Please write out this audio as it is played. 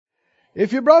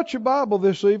If you brought your Bible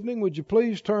this evening, would you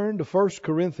please turn to 1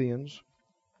 Corinthians,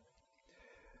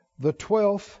 the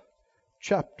 12th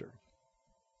chapter.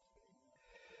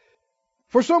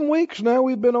 For some weeks now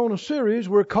we've been on a series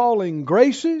we're calling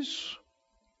Graces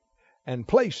and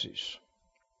Places.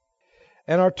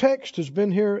 And our text has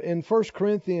been here in 1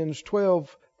 Corinthians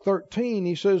 12:13.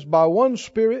 He says, by one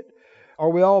Spirit are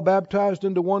we all baptized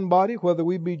into one body, whether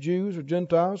we be Jews or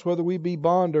Gentiles, whether we be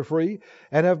bond or free,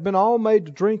 and have been all made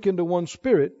to drink into one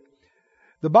Spirit.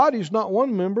 The body is not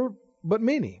one member, but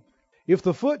many. If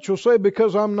the foot shall say,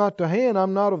 because I'm not the hand,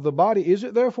 I'm not of the body, is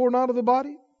it therefore not of the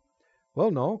body? Well,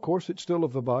 no, of course it's still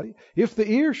of the body. If the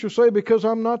ear shall say, because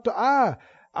I'm not the eye,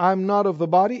 I'm not of the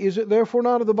body, is it therefore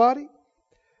not of the body?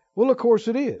 Well, of course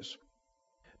it is.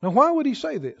 Now, why would he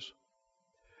say this?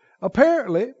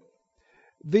 Apparently,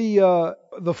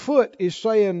 the foot is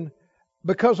saying,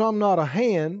 because I'm not a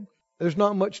hand, there's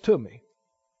not much to me.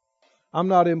 I'm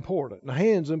not important. The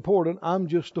hand's important. I'm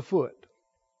just a foot.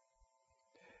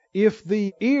 If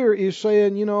the ear is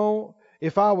saying,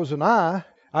 if I was an eye,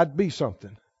 I'd be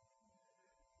something.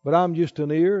 But I'm just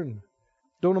an ear and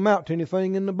don't amount to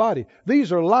anything in the body.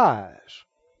 These are lies.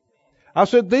 I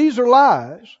said these are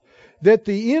lies that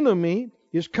the enemy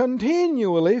is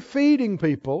continually feeding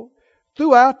people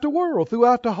throughout the world,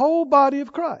 throughout the whole body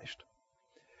of Christ.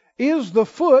 Is the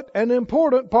foot an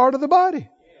important part of the body?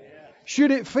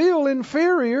 Should it feel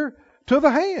inferior to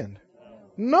the hand?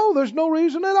 No, there's no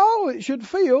reason at all it should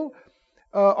feel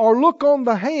or look on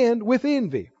the hand with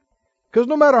envy. Because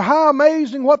no matter how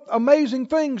amazing, what amazing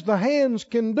things the hands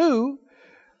can do,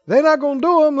 they're not going to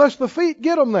do them unless the feet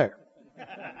get them there.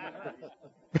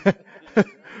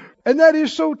 And that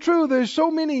is so true. There's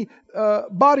so many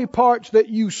body parts that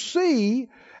you see,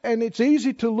 and it's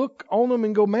easy to look on them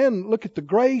and go, man, look at the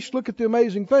grace, look at the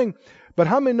amazing thing. But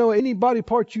how many know any body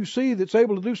part you see that's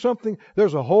able to do something,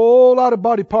 there's a whole lot of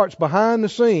body parts behind the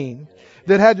scene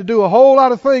that had to do a whole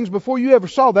lot of things before you ever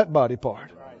saw that body part.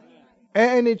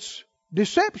 And it's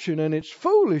deception, and it's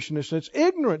foolishness, it's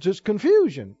ignorance, it's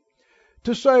confusion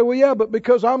to say, well, yeah, but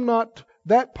because I'm not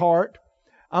that part,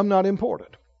 I'm not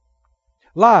important.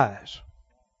 Lies.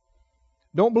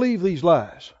 Don't believe these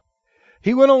lies.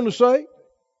 He went on to say,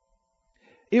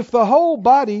 if the whole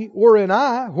body were an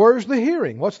eye, where's the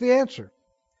hearing? What's the answer?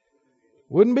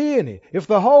 Wouldn't be any. If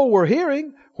the whole were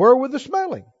hearing, where were the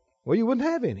smelling? Well, you wouldn't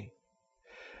have any.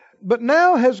 But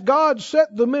now has God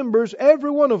set the members,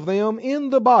 every one of them, in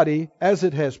the body as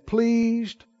it has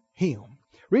pleased Him.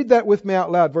 Read that with me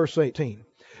out loud, verse 18.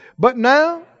 But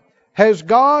now has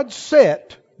God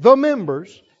set the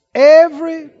members,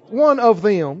 every one of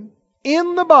them,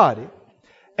 in the body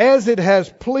as it has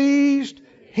pleased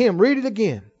Him. Read it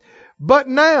again. But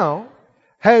now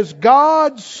has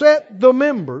God set the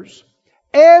members,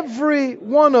 every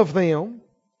one of them,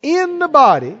 in the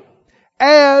body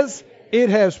as it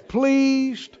has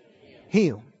pleased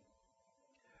Him.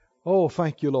 Oh,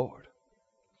 thank you, Lord.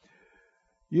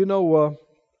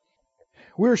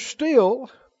 We're still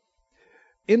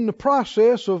in the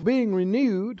process of being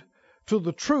renewed to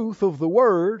the truth of the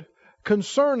Word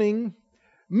concerning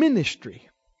ministry.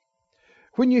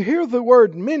 When you hear the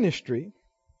word ministry,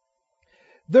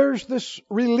 there's this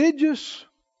religious,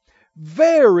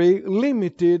 very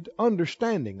limited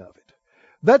understanding of it.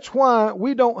 That's why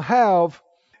we don't have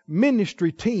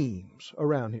ministry teams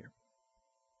around here.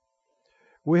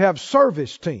 We have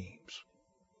service teams.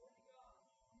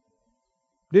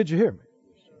 Did you hear me?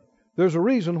 There's a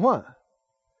reason why.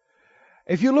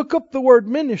 If you look up the word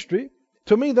ministry,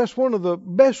 to me that's one of the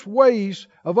best ways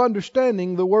of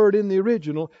understanding the word in the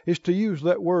original is to use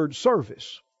that word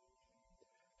service.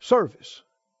 Service.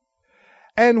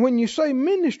 And when you say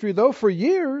ministry, though, for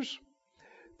years,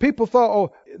 people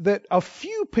thought that a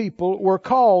few people were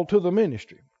called to the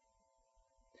ministry.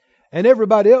 And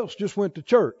everybody else just went to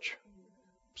church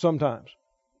sometimes,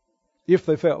 if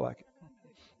they felt like it.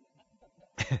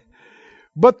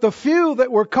 But the few that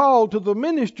were called to the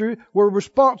ministry were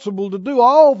responsible to do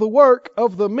all the work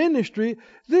of the ministry.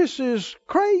 This is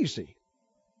crazy.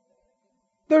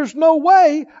 There's no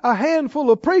way a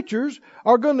handful of preachers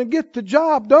are going to get the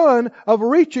job done of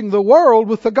reaching the world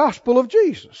with the gospel of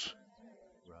Jesus.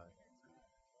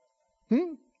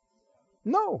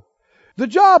 No. The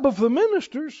job of the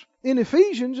ministers, in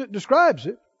Ephesians it describes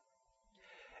it,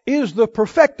 is the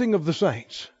perfecting of the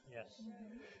saints.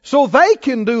 So they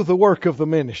can do the work of the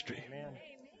ministry.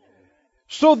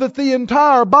 So that the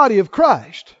entire body of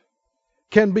Christ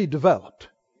can be developed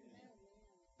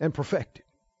and perfected.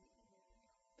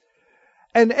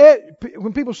 And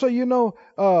when people say,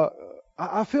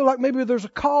 I feel like maybe there's a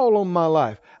call on my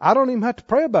life. I don't even have to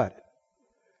pray about it.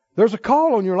 There's a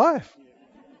call on your life.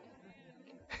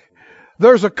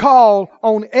 There's a call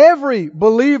on every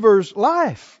believer's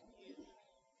life.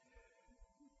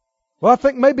 Well, I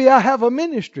think maybe I have a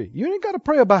ministry. You ain't got to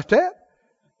pray about that.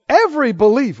 Every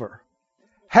believer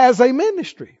has a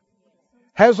ministry,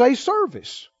 has a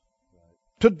service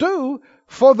to do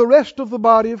for the rest of the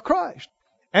body of Christ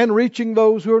and reaching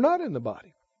those who are not in the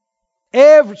body.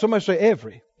 Somebody say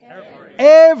every.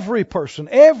 Every person,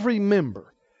 every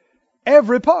member,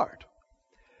 every part.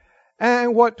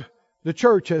 And what the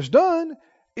church has done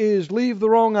is leave the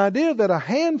wrong idea that a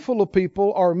handful of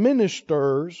people are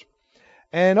ministers,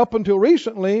 and up until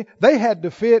recently, they had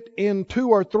to fit in 2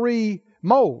 or 3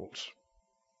 molds.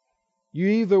 You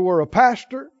either were a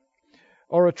pastor,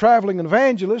 or a traveling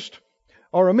evangelist,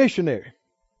 or a missionary.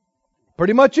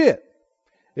 Pretty much it.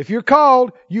 If you're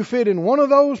called, you fit in one of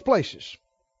those places.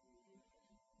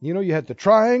 You know, you had the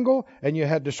triangle, and you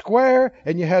had the square,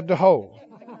 and you had the hole.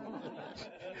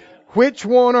 Which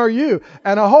one are you?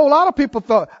 And a whole lot of people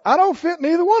thought, I don't fit in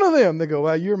either one of them. They go,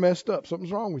 well, you're messed up.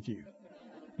 Something's wrong with you.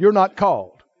 You're not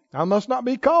called. I must not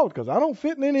be called because I don't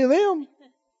fit in any of them.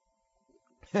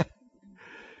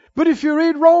 But if you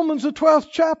read Romans, the 12th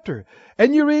chapter,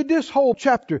 and you read this whole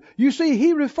chapter, you see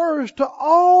he refers to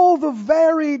all the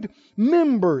varied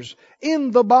members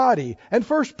in the body. And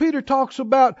 1 Peter talks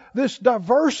about this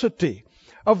diversity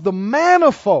of the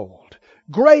manifold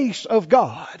grace of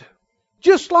God.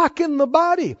 Just like in the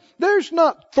body, there's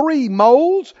not 3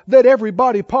 molds that every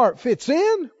body part fits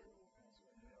in.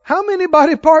 How many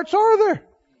body parts are there?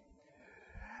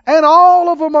 And all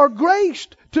of them are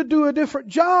graced to do a different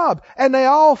job. And they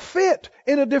all fit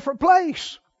in a different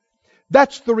place.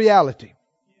 That's the reality.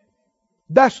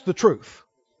 That's the truth.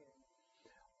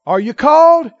 Are you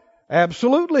called?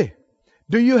 Absolutely.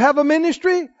 Do you have a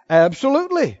ministry?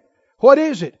 Absolutely. What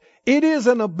is it? It is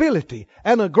an ability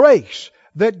and a grace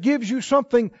that gives you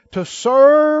something to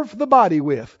serve the body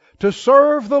with, to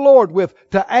serve the Lord with,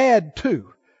 to add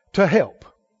to help.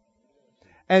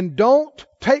 And don't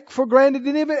take for granted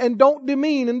any of it, and don't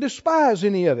demean and despise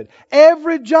any of it.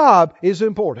 Every job is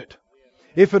important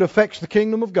if it affects the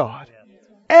kingdom of God.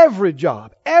 Every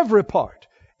job, every part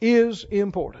is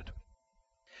important.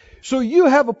 So you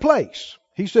have a place.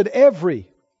 He said every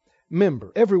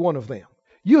member, every one of them.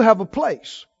 You have a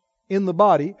place in the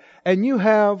body, and you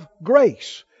have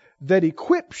grace that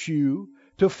equips you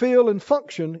to fill and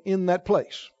function in that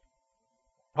place.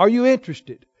 Are you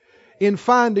interested in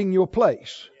finding your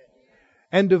place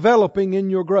and developing in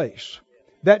your grace?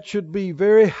 That should be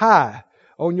very high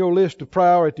on your list of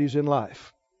priorities in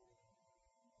life.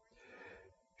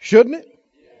 Shouldn't it?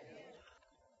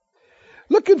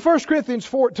 Look in 1 Corinthians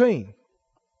 14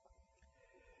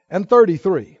 and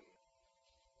 33.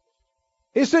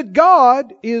 It said,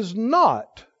 God is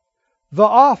not the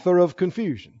author of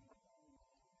confusion,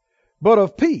 but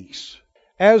of peace,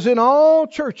 as in all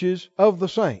churches of the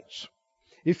saints.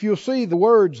 If you'll see the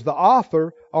words, the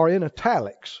author, are in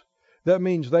italics. That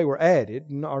means they were added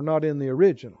and are not in the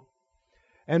original.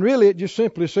 And really it just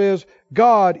simply says,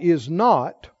 God is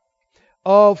not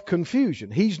of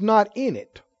confusion. He's not in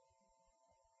it.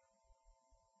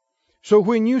 So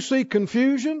when you see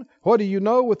confusion, what do you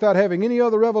know without having any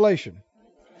other revelation?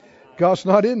 God's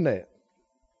not in that.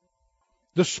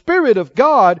 The Spirit of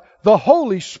God, the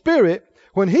Holy Spirit,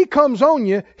 when He comes on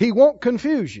you, He won't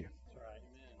confuse you.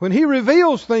 When He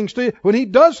reveals things to you, when He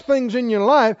does things in your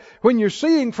life, when you're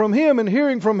seeing from Him and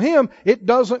hearing from Him, it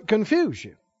doesn't confuse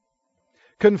you.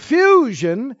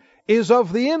 Confusion is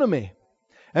of the enemy.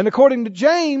 And according to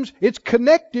James, it's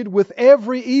connected with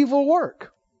every evil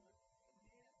work.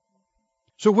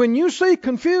 So when you see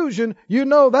confusion, you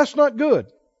know that's not good.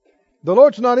 The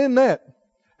Lord's not in that.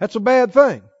 That's a bad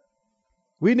thing.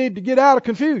 We need to get out of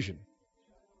confusion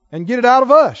and get it out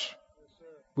of us.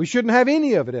 We shouldn't have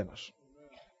any of it in us.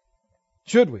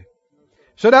 Should we?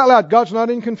 Say it out loud. God's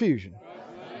not in confusion.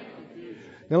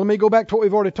 Now let me go back to what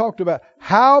we've already talked about.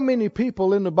 How many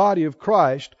people in the body of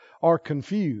Christ are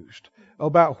confused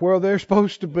about where they're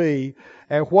supposed to be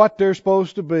and what they're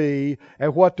supposed to be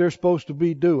and what they're supposed to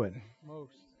be doing?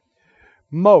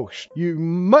 Most. You're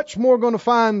much more going to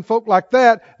find folk like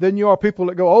that than you are people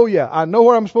that go, oh yeah, I know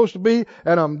where I'm supposed to be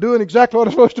and I'm doing exactly what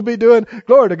I'm supposed to be doing.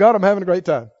 Glory to God, I'm having a great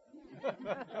time.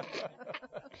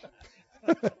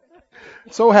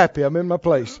 So happy I'm in my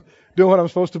place doing what I'm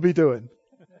supposed to be doing.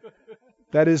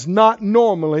 That is not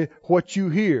normally what you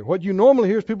hear. What you normally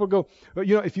hear is people go,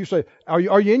 if you say, are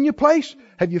you in your place?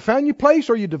 Have you found your place?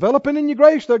 Are you developing in your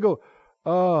grace? They'll go,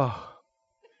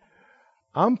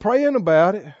 I'm praying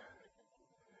about it.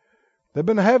 They've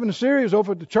been having a series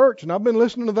over at the church, and I've been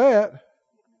listening to that.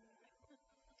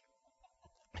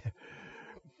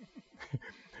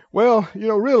 Well,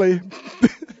 really,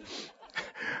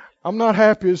 I'm not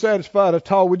happy and satisfied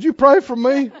at all. Would you pray for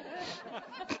me?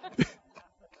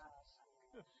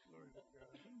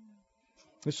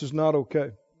 This is not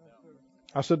okay.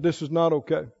 I said, this is not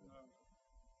okay.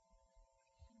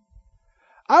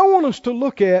 I want us to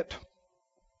look at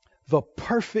the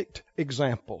perfect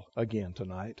example again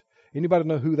tonight. Anybody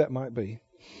know who that might be?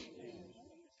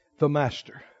 The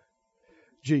Master,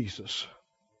 Jesus.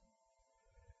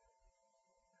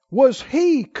 Was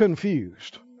he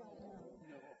confused?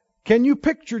 Can you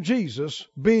picture Jesus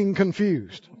being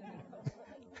confused?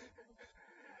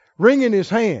 Wringing his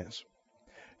hands.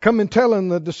 Coming telling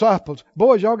the disciples,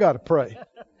 boys, y'all got to pray.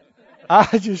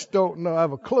 I just don't know. I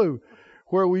have a clue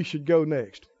where we should go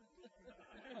next.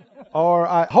 Or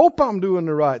I hope I'm doing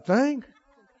the right thing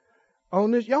on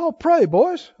this. Y'all pray,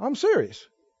 boys. I'm serious.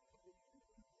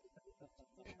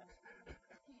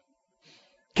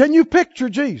 Can you picture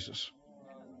Jesus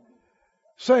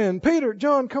saying, Peter,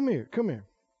 John, come here.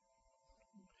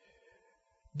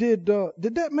 Did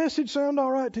that message sound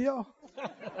all right to y'all?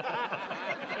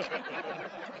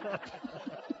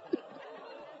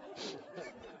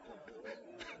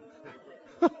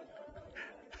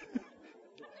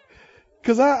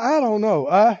 Because I don't know.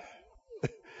 I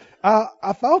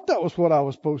thought that was what I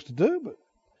was supposed to do, but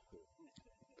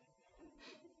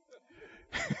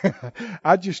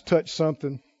I just touched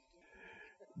something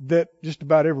that just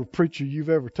about every preacher you've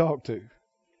ever talked to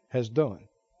has done.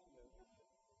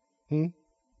 And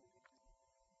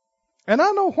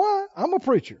I know why. I'm a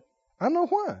preacher. I know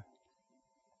why.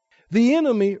 The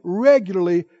enemy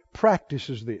regularly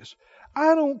practices this.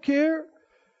 I don't care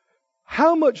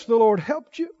how much the Lord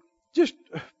helped you. Just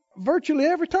virtually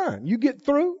every time you get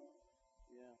through.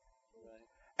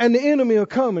 And the enemy will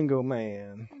come and go,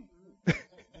 man,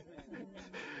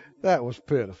 that was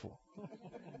pitiful.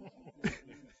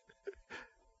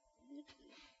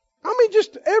 I mean,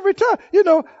 just every time. You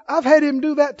know, I've had him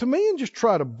do that to me and just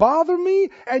try to bother me.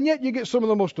 And yet you get some of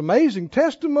the most amazing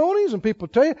testimonies and people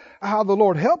tell you how the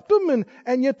Lord helped them.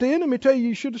 And yet the enemy tell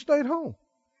you should have stayed home.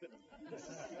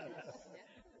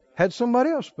 Had somebody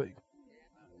else speak.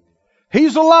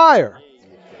 He's a liar.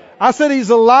 I said he's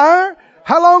a liar.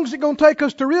 How long is it going to take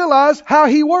us to realize how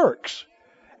he works?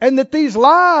 And that these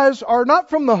lies are not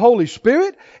from the Holy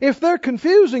Spirit. If they're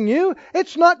confusing you,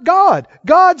 it's not God.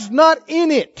 God's not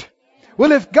in it.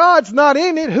 Well, if God's not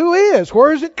in it, who is?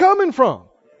 Where is it coming from?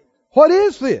 What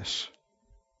is this?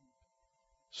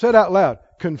 Said out loud,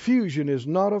 confusion is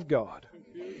not of God.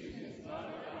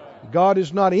 God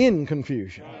is not in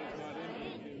confusion.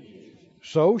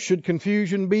 So, should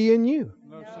confusion be in you?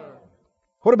 No, sir.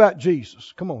 What about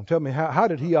Jesus? Come on, tell me, how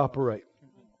did he operate?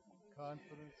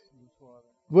 Confidence in his Father.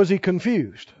 Was he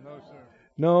confused? No, sir.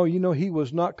 No, you know, he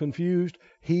was not confused.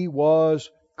 He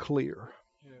was clear.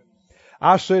 Yes.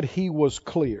 I said he was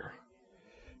clear.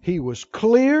 He was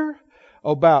clear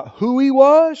about who he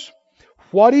was,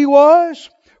 what he was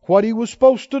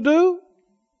supposed to do,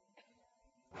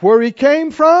 where he came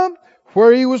from,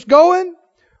 where he was going,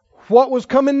 what was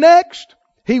coming next.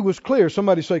 He was clear.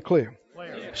 Somebody say clear.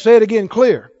 Clear. Say it again,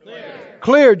 clear. Clear.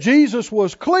 Clear. Jesus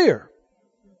was clear.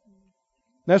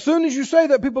 Now, as soon as you say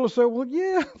that, people will say, well,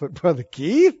 yeah, but Brother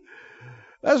Keith,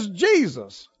 that's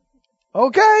Jesus.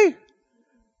 Okay?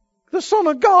 The Son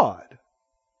of God.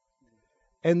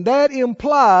 And that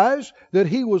implies that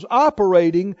he was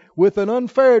operating with an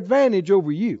unfair advantage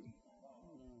over you.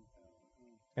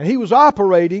 And he was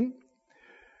operating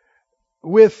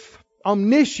with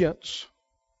omniscience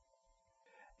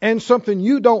and something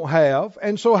you don't have.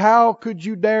 And so how could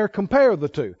you dare compare the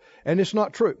two? And it's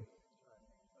not true.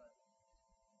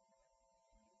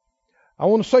 I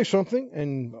want to say something,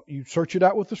 and you search it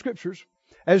out with the Scriptures.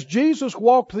 As Jesus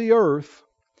walked the earth,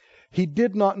 he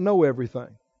did not know everything.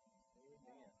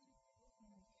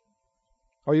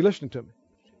 Are you listening to me?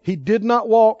 He did not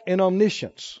walk in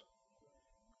omniscience.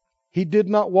 He did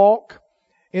not walk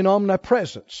in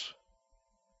omnipresence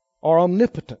or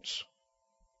omnipotence.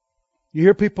 You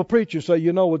hear people preach and say,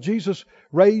 you know, well, Jesus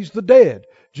raised the dead.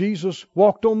 Jesus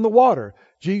walked on the water.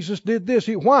 Jesus did this.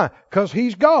 Why? Because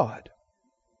he's God.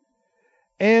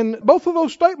 And both of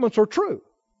those statements are true.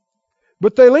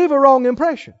 But they leave a wrong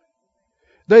impression.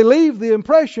 They leave the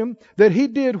impression that he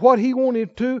did what he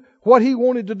wanted to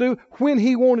do, when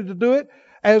he wanted to do it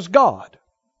as God.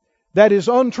 That is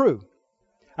untrue.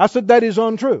 I said that is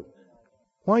untrue.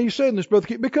 Why are you saying this, Brother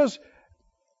Keith? Because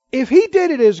if he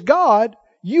did it as God,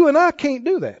 you and I can't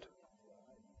do that.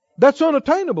 That's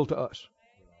unattainable to us.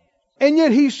 And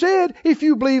yet he said, if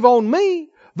you believe on me,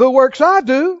 the works I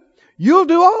do, you'll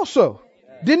do also.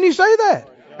 Didn't he say that?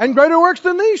 And greater works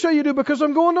than these shall you do because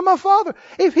I'm going to my Father.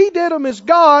 If he did them as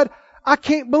God, I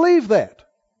can't believe that.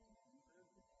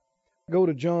 Go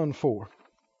to John 4.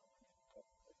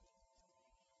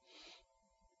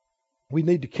 We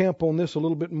need to camp on this a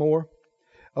little bit more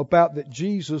about that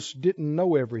Jesus didn't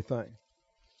know everything,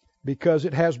 because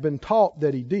it has been taught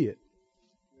that he did.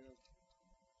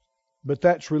 But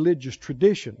that's religious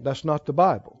tradition. That's not the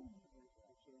Bible.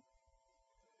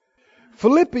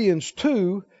 Philippians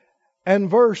 2 and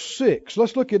verse 6.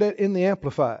 Let's look at it in the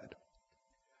Amplified.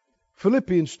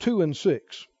 Philippians 2 and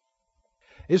 6.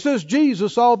 It says,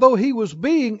 Jesus, although he was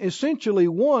being essentially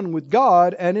one with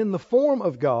God and in the form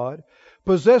of God,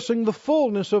 possessing the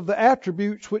fullness of the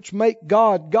attributes which make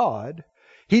God God,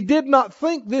 he did not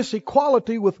think this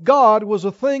equality with God was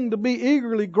a thing to be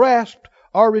eagerly grasped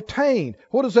or retained.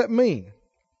 What does that mean?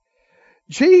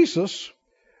 Jesus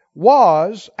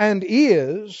was and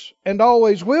is and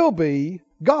always will be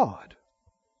God.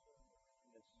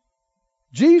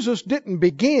 Jesus didn't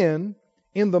begin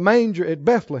in the manger at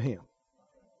Bethlehem.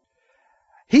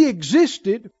 He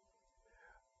existed.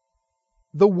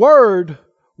 The Word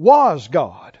was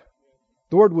God.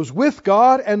 The Word was with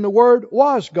God and the Word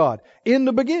was God in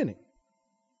the beginning.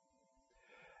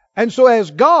 And so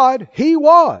as God, he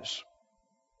was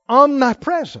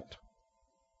omnipresent,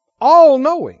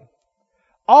 all-knowing,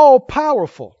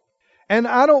 all-powerful. And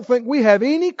I don't think we have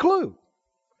any clue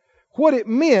what it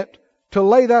meant to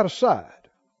lay that aside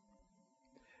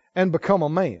and become a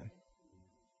man.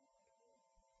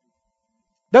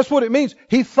 That's what it means.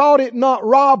 He thought it not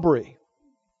robbery,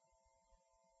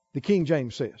 the King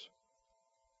James says.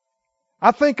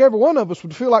 I think every one of us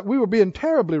would feel like we were being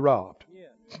terribly robbed.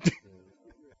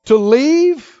 To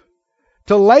leave,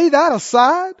 to lay that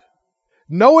aside,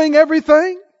 knowing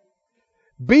everything,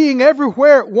 being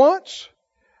everywhere at once,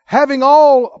 having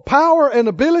all power and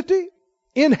ability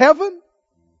in heaven,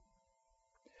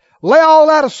 lay all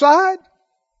that aside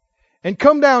and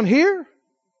come down here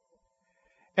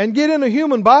and get in a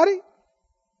human body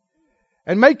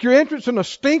and make your entrance in a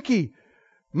stinky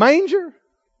manger?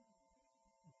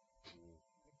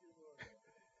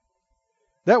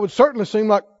 That would certainly seem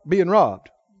like being robbed.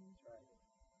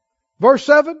 Verse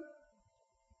 7.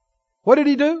 What did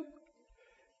he do?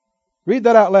 Read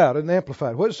that out loud in the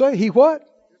Amplified. What did it say? He what?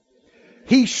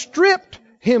 He stripped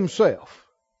himself.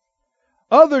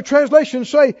 Other translations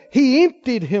say he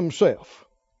emptied himself.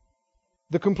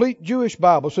 The Complete Jewish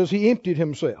Bible says he emptied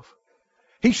himself.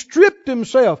 He stripped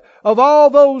himself of all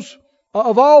those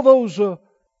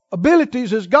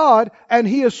abilities as God, and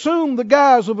he assumed the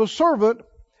guise of a servant.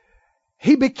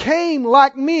 He became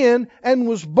like men and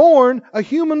was born a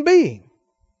human being.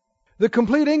 The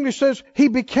Complete English says he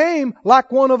became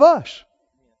like one of us.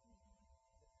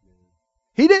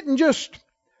 He didn't just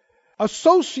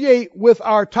associate with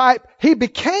our type. He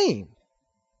became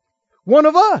one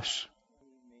of us.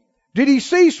 Did he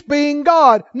cease being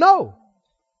God? No.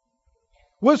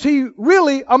 Was he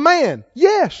really a man?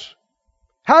 Yes.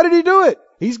 How did he do it?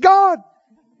 He's God.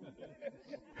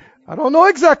 I don't know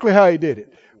exactly how he did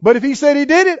it. But if he said he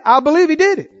did it, I believe he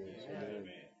did it.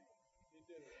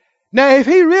 Now, if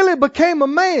he really became a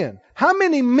man, how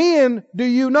many men do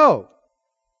you know,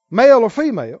 male or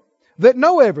female, that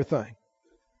know everything?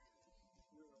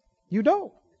 You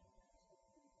don't.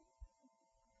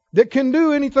 That can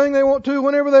do anything they want to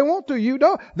whenever they want to. You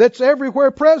don't. That's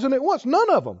everywhere present at once. None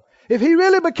of them. If he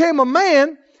really became a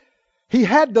man, he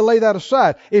had to lay that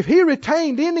aside. If he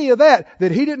retained any of that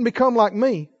he didn't become like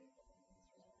me,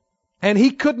 and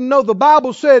he couldn't know, the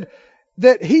Bible said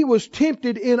that he was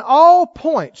tempted in all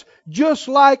points, just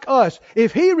like us.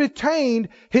 If he retained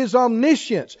his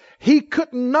omniscience, he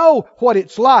couldn't know what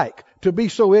it's like to be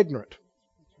so ignorant.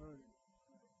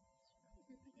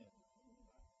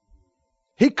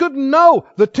 He couldn't know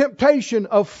the temptation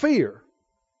of fear,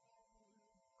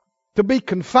 to be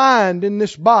confined in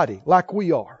this body like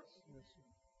we are,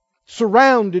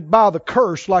 surrounded by the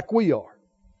curse like we are.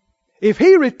 If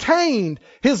he retained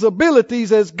his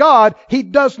abilities as God, he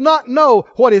does not know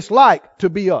what it's like to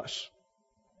be us.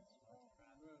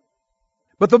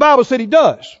 But the Bible said he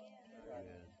does.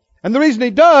 And the reason he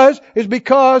does is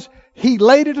because he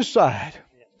laid it aside.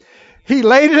 He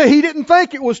laid it. He didn't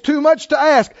think it was too much to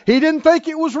ask. He didn't think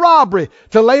it was robbery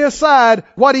to lay aside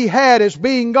what he had as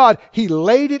being God. He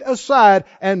laid it aside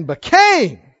and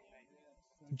became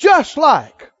just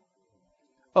like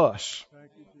us.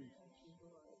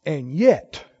 And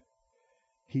yet,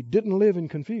 he didn't live in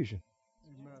confusion.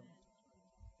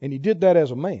 And he did that as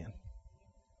a man.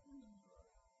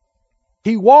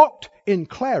 He walked in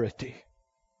clarity.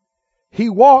 He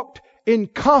walked in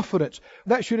confidence.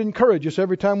 That should encourage us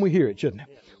every time we hear it, shouldn't it?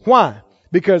 Why?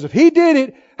 Because if he did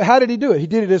it, how did he do it? He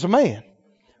did it as a man.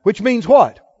 Which means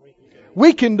what?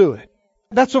 We can do it.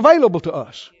 That's available to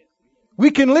us. We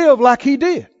can live like He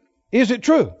did. Is it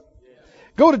true?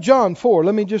 Go to John 4.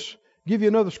 Let me just give you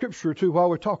another scripture or two while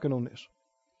we're talking on this.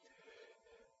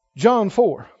 John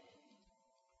 4.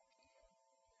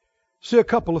 See a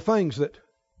couple of things that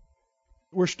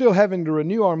we're still having to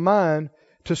renew our mind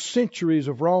to centuries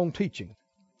of wrong teaching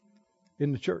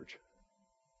in the church.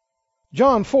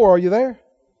 John 4, are you there?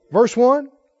 Verse 1.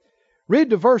 Read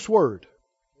the verse word.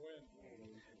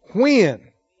 When.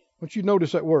 I want you to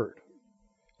notice that word.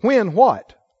 When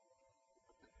what?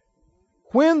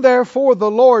 When therefore the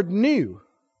Lord knew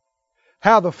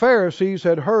how the Pharisees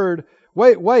had heard.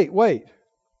 Wait.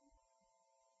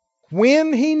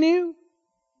 When He knew?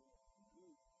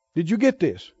 Did you get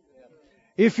this?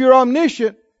 If you're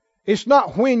omniscient, it's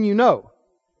not when you know.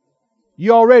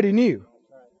 You already knew.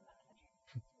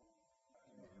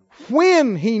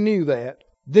 When He knew that,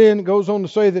 then it goes on to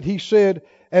say that He said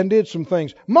and did some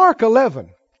things. Mark 11.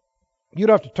 You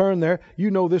don't have to turn there.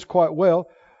 You know this quite well.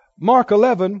 Mark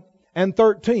 11 and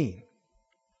 13.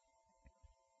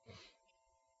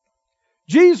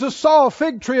 Jesus saw a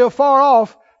fig tree afar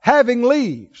off having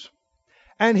leaves,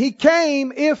 and He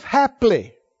came if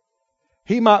haply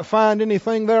He might find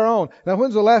anything thereon. Now,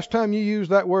 when's the last time you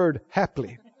used that word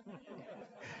haply?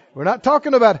 We're not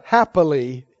talking about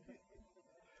happily.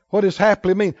 What does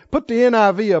happily mean? Put the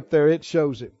NIV up there, it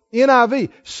shows it.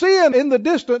 NIV. Seeing in the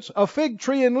distance a fig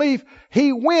tree and leaf,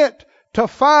 He went to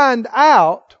find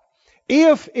out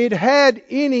if it had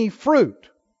any fruit.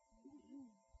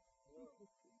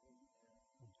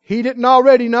 He didn't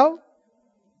already know?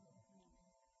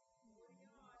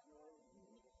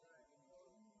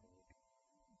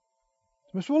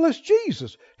 Well, that's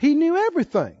Jesus. He knew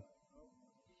everything.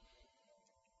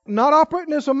 Not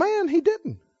operating as a man, He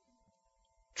didn't.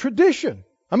 Tradition.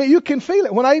 I mean, you can feel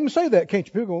it. When I even say that, can't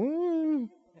you? People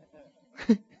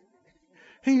go,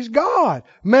 He's God,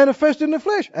 manifested in the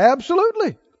flesh.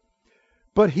 Absolutely.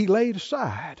 But He laid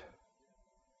aside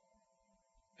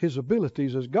His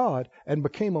abilities as God and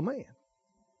became a man.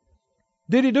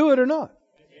 Did He do it or not?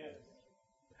 Yes.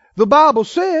 The Bible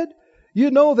said,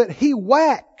 that He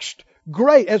waxed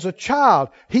great as a child.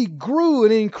 He grew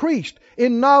and increased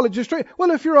in knowledge and strength.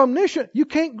 Well, if you're omniscient, you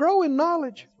can't grow in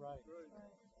knowledge.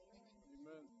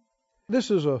 This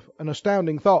is an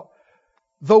astounding thought.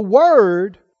 The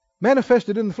Word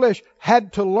manifested in the flesh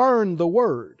had to learn the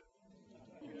Word.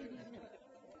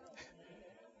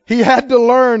 He had to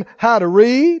learn how to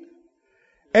read.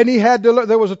 And He had to learn.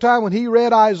 There was a time when He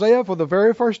read Isaiah for the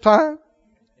very first time.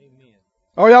 Amen.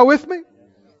 Are y'all with me?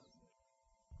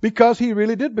 Because He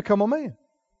really did become a man.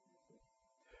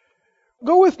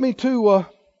 Go with me to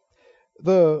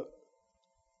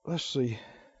let's see.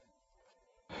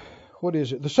 What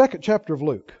is it? The 2nd chapter of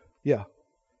Luke. Yeah.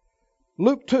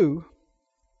 Luke 2.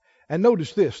 And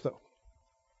notice this though.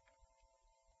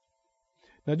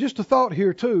 Now just a thought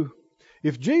here too.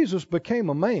 If Jesus became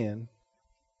a man,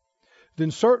 then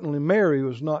certainly Mary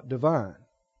was not divine.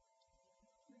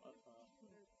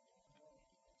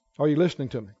 Are you listening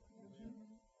to me?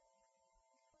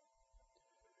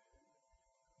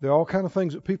 There are all kinds of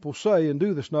things that people say and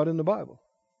do that's not in the Bible.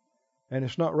 And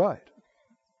it's not right.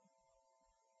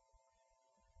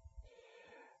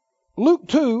 Luke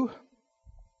 2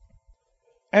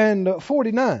 and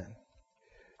 49.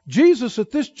 Jesus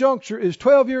at this juncture is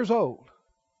 12 years old.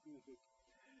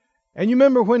 And you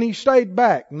remember when He stayed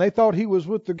back and they thought He was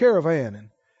with the caravan and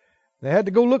they had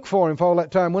to go look for Him for all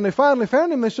that time. When they finally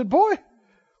found Him, they said, "Boy,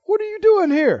 what are you doing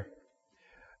here?"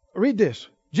 Read this.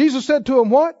 Jesus said to him,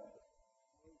 what?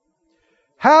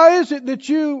 "How is it that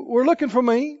you were looking for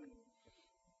me?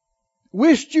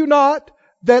 Wished you not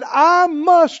that I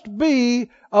must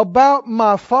be about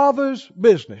my Father's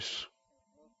business?"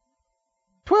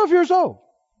 12 years old.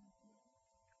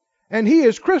 And He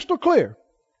is crystal clear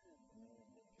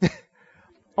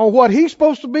on what He's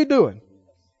supposed to be doing.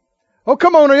 Oh,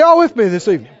 come on, are y'all with me this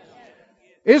evening?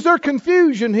 Is there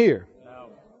confusion here? No.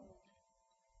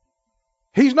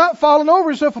 He's not falling over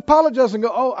himself, apologizing,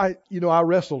 go, "Oh, I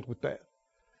wrestled with that.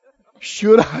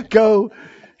 Should I go?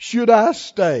 Should I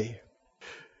stay?"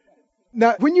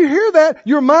 Now, when you hear that,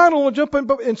 your mind will jump in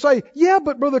and say, "Yeah,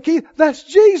 but Brother Keith, that's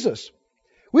Jesus.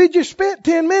 We just spent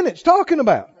 10 minutes talking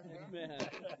about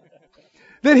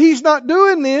that He's not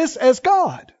doing this as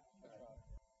God."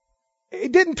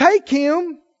 It didn't take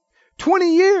Him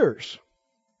 20 years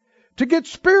to get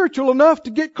spiritual enough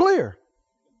to get clear.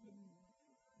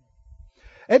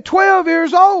 At 12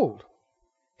 years old,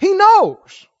 He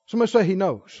knows. Somebody say He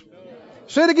knows.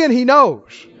 Say it again, He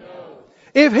knows.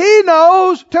 If He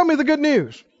knows, tell me the good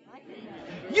news.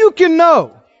 You can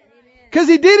know. Because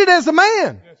He did it as a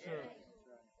man. Yes, sir.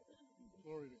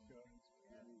 Glory to God.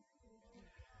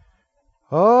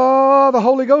 Oh, the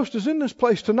Holy Ghost is in this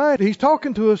place tonight. He's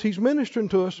talking to us. He's ministering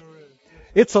to us.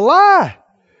 It's a lie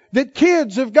that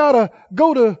kids have got to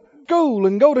go to school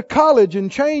and go to college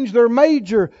and change their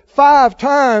major 5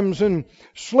 times and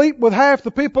sleep with half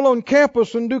the people on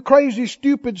campus and do crazy,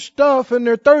 stupid stuff, and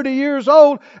they're 30 years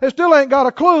old and still ain't got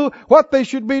a clue what they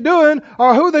should be doing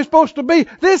or who they're supposed to be.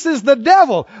 This is the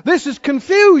devil. This is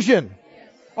confusion.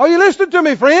 Are you listening to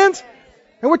me, friends?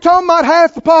 And we're talking about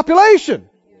half the population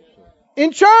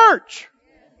in church.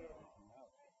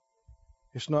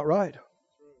 It's not right.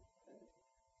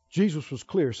 Jesus was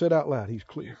clear. Say it out loud. He's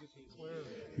clear.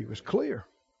 He was clear.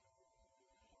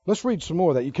 Let's read some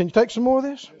more of that. Can you take some more of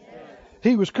this?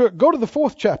 He was clear. Go to the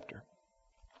 4th chapter.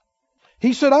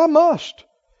 He said, I must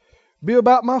be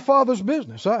about my Father's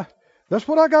business. That's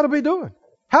what I got to be doing.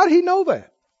 How did he know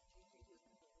that?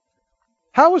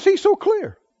 How was he so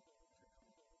clear?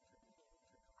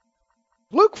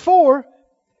 Luke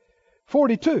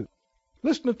 4:42.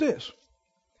 Listen to this.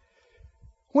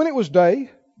 When it was day,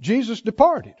 Jesus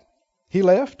departed. He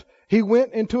left. He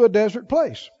went into a desert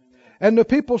place. And the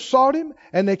people sought him,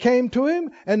 and they came to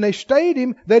him, and they stayed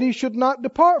him that he should not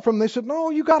depart from them. They said, no,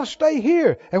 you got to stay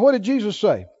here. And what did Jesus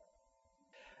say?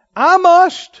 I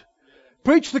must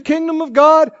preach the kingdom of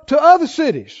God to other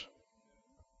cities.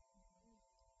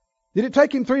 Did it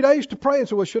take him 3 days to pray and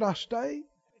say, well, should I stay?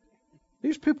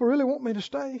 These people really want me to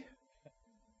stay.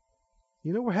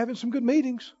 You know, we're having some good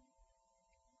meetings.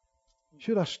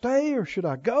 Should I stay or should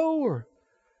I go? Or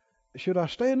should I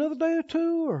stay another day or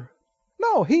two? Or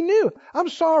no, he knew. I'm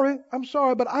sorry,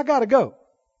 but I got to go.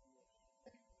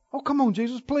 Oh, come on,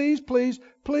 Jesus, please, please,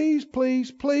 please,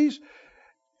 please, please.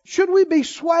 Should we be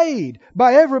swayed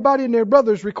by everybody and their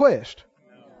brother's request?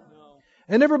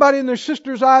 And everybody and their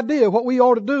sister's idea of what we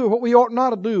ought to do, what we ought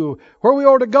not to do, where we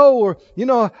ought to go. Or, you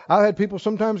know, I've had people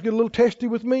sometimes get a little testy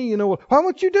with me. You know, well, why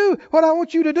won't you do what I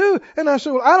want you to do? And I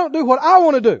say, well, I don't do what I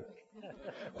want to do.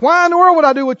 Why in the world would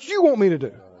I do what you want me to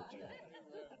do?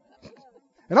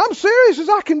 And I'm serious as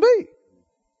I can be.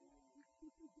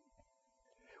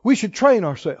 We should train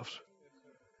ourselves.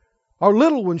 Our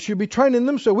little ones should be training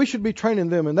themselves. We should be training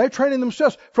them. And they're training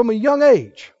themselves from a young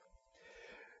age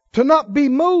to not be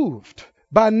moved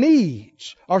by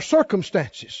needs, our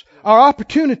circumstances, our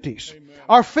opportunities,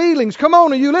 our feelings. Come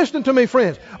on, are you listening to me,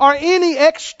 friends? Or any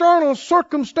external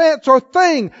circumstance or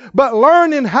thing, but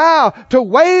learning how to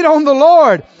wait on the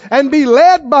Lord and be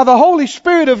led by the Holy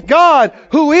Spirit of God,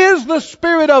 who is the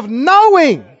Spirit of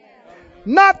knowing.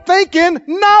 Not thinking,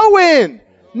 knowing.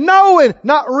 Knowing,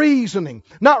 not reasoning,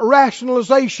 not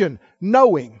rationalization.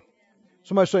 Knowing.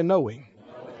 Somebody say knowing.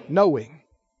 Knowing.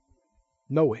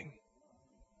 Knowing.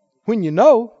 When you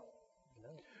know,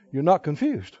 you're not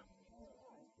confused.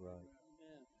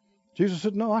 Jesus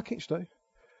said, no, I can't stay.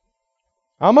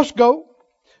 I must go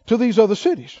to these other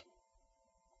cities.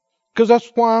 Because that's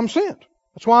why I'm sent.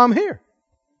 That's why I'm here.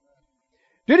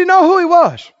 Did he know who he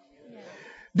was?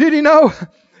 Did he know?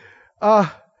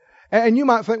 And you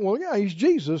might think, well, yeah, he's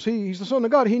Jesus. He's the Son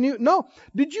of God. He knew. No.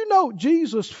 Did you know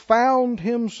Jesus found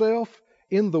himself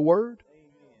in the Word?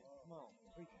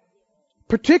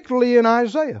 Particularly in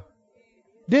Isaiah.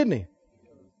 Didn't he?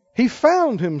 He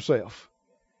found himself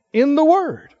in the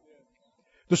Word.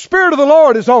 The Spirit of the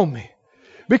Lord is on me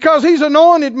because He's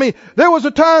anointed me. There was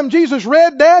a time Jesus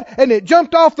read that and it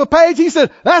jumped off the page. He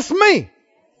said, that's me.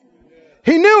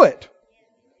 He knew it.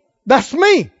 That's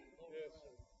me.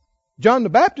 John the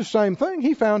Baptist, same thing.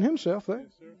 He found himself there.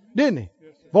 Didn't he?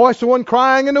 Voice of one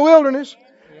crying in the wilderness.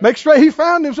 Make sure he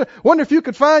found himself. Wonder if you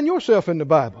could find yourself in the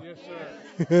Bible.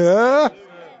 Yeah.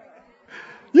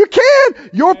 You can.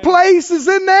 Your place is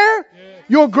in there.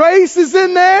 Your grace is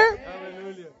in there.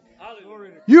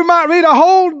 You might read a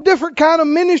whole different kind of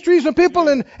ministries and people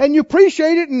and you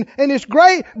appreciate it and it's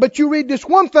great, but you read this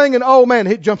one thing and oh man,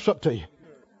 it jumps up to you.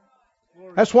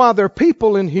 That's why there are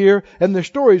people in here and there's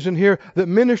stories in here that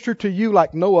minister to you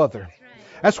like no other.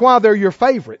 That's why they're your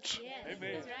favorites.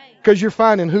 Because you're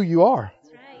finding who you are.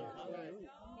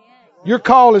 Your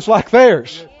call is like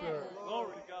theirs.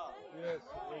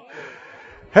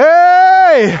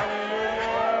 Hey!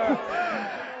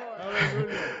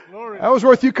 That was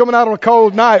worth you coming out on a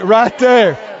cold night right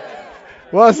there.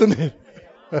 Wasn't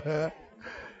it?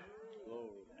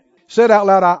 Said out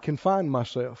loud, I can find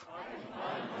myself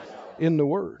in the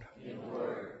Word.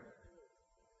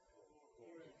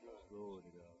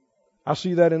 I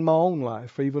see that in my own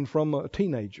life, even from a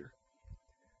teenager.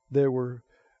 There were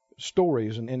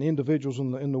stories and individuals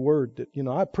in the Word that, you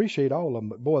know, I appreciate all of them,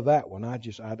 but boy, that one,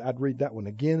 I'd read that one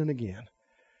again and again.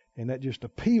 And that just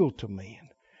appealed to me. And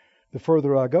the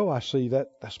further I go, I see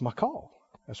that's my call.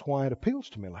 That's why it appeals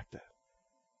to me like that.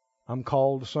 I'm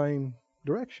called the same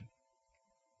direction.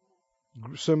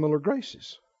 Similar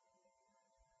graces.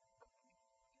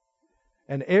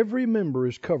 And every member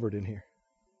is covered in here.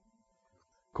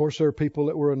 Of course, there are people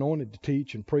that were anointed to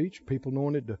teach and preach, people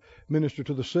anointed to minister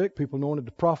to the sick, people anointed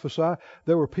to prophesy.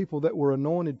 There were people that were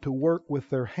anointed to work with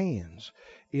their hands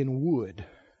in wood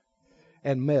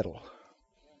and metal.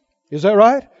 Is that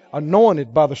right?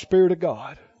 Anointed by the Spirit of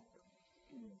God.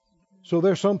 So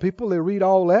there's some people, they read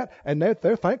all that, and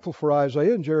they're thankful for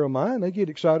Isaiah and Jeremiah, and they get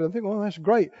excited and think, well, that's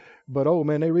great. But, oh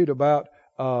man, they read about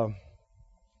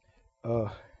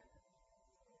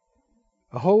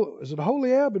is it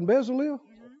Aholiab and Bezalel?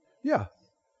 Yeah.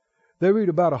 They read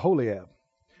about Aholiab.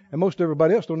 And most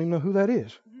everybody else don't even know who that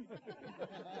is.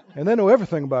 And they know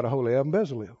everything about Aholiab and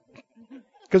Bezalel.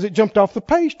 Because it jumped off the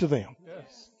page to them.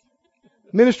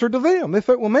 Ministered to them. They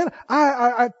thought, well, man,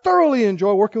 I thoroughly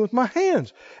enjoy working with my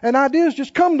hands. And ideas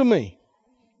just come to me.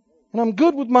 And I'm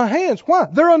good with my hands. Why?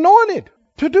 They're anointed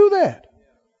to do that.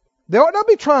 They ought not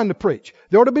be trying to preach.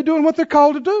 They ought to be doing what they're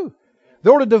called to do.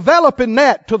 They ought to develop in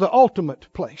that to the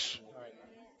ultimate place.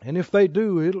 And if they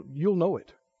do, you'll know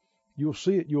it. You'll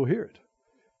see it. You'll hear it.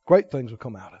 Great things will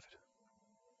come out of it.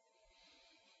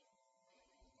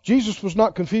 Jesus was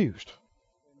not confused.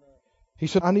 He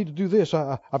said, I need to do this.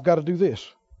 I've got to do this.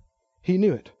 He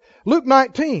knew it. Luke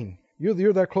 19,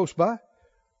 you're there close by.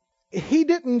 He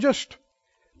didn't just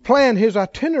plan his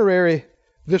itinerary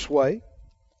this way.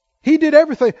 He did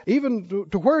everything, even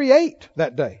to where he ate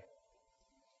that day.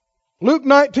 Luke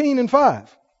 19:5.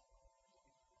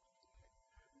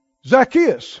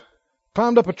 Zacchaeus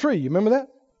climbed up a tree. You remember that?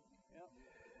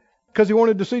 Because he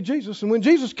wanted to see Jesus. And when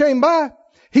Jesus came by,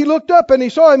 he looked up and he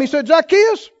saw him. He said,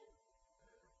 Zacchaeus,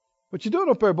 what you doing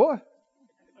up there, boy?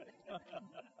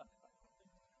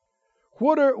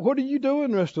 What are you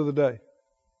doing the rest of the day?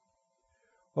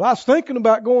 Well, I was thinking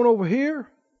about going over here,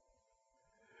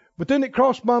 but then it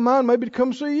crossed my mind maybe to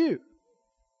come see you.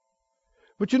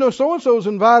 But you know, so-and-so's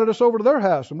invited us over to their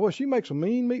house, and boy, she makes a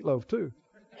mean meatloaf too.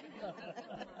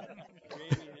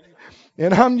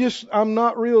 And I'm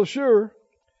not real sure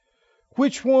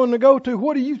which one to go to.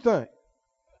 What do you think?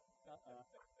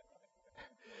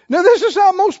 Now, this is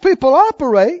how most people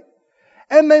operate,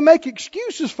 and they make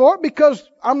excuses for it because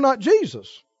I'm not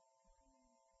Jesus.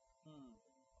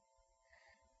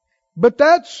 But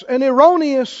that's an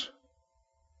erroneous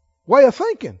way of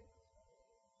thinking.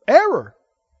 Error,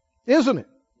 isn't it?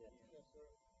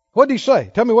 What did he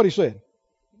say? Tell me what he said.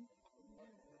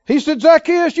 He said,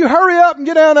 Zacchaeus, you hurry up and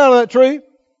get down out of that tree,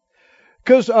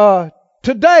 because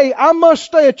today I must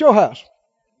stay at your house.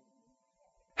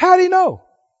 How did he know?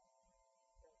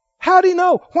 How did he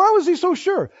know? Why was he so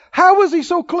sure? How was he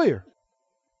so clear?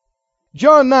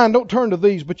 John 9, don't turn to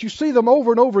these, but you see them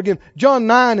over and over again. John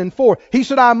 9:4. He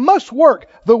said, I must work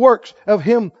the works of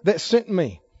him that sent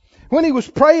me. When he was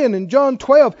praying in John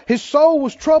 12, his soul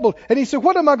was troubled. And he said,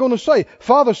 what am I going to say?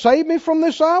 Father, save me from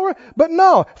this hour? But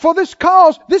no, for this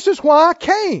cause, this is why I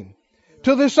came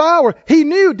to this hour. He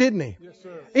knew, didn't he? Yes,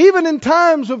 sir. Even in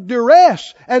times of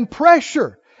duress and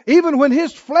pressure, even when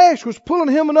his flesh was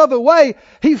pulling him another way,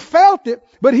 he felt it,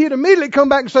 but he'd immediately come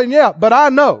back and say, yeah, but I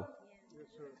know.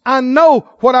 I know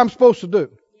what I'm supposed to do.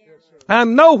 I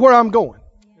know where I'm going.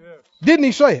 Didn't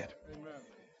he say it?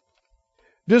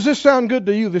 Does this sound good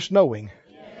to you, this knowing?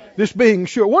 This being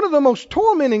sure? One of the most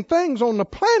tormenting things on the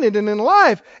planet and in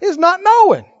life is not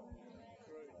knowing.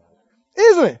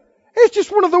 Isn't it? It's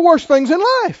just one of the worst things in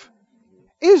life.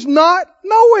 Is not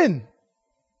knowing.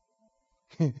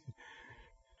 I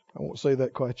won't say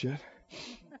that quite yet.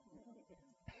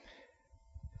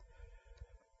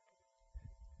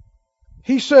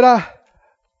 He said, I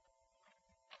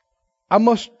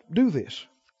must do this.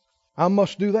 I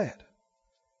must do that.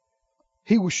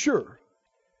 He was sure.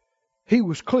 He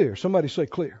was clear. Somebody say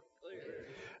clear.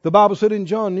 The Bible said in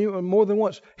John more than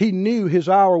once, he knew his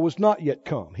hour was not yet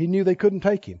come. He knew they couldn't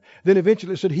take him. Then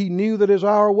eventually it said he knew that his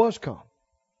hour was come.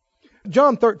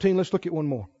 John 13, let's look at one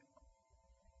more.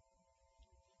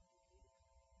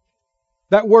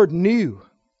 That word knew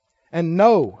and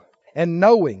know and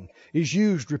knowing is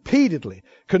used repeatedly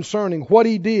concerning what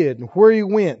he did and where he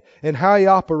went and how he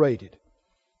operated.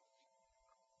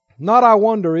 Not I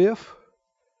wonder if,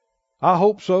 I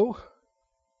hope so.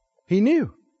 He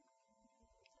knew.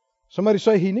 Somebody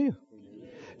say he knew.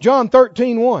 John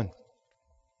 13:1.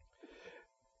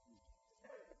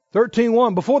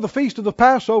 13:1. Before the feast of the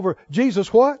Passover,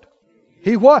 Jesus what?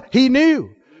 He what? He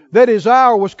knew that his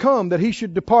hour was come, that he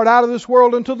should depart out of this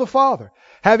world unto the Father.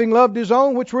 Having loved his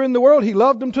own which were in the world, he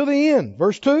loved them to the end.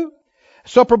 Verse 2.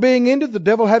 Supper being ended, the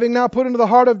devil having now put into the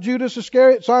heart of Judas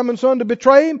Iscariot, Simon's son, to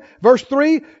betray him. Verse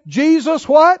 3. Jesus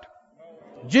what?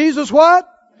 Jesus what?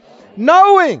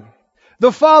 Knowing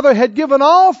the Father had given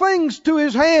all things to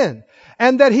His hand,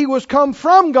 and that He was come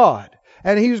from God,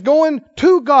 and He was going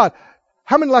to God.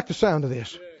 How many like the sound of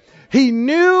this? He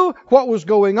knew what was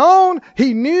going on.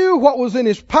 He knew what was in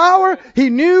His power. He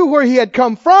knew where He had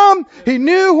come from. He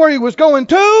knew where He was going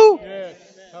to. Yes.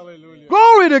 Hallelujah.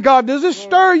 Glory to God. Does this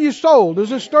stir your soul? Does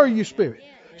this stir your spirit?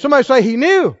 Somebody say, He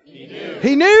knew. He knew.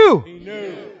 He knew. He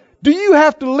knew. Do you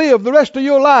have to live the rest of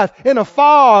your life in a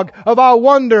fog of I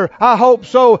wonder, I hope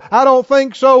so, I don't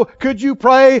think so, could you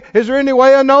pray, is there any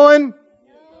way of knowing?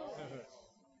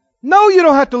 No, you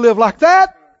don't have to live like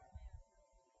that.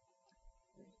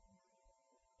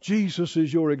 Jesus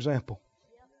is your example.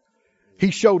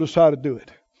 He showed us how to do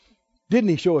it.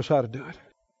 Didn't He show us how to do it?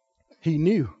 He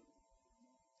knew.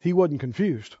 He wasn't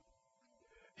confused.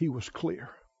 He was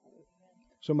clear.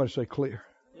 Somebody say clear.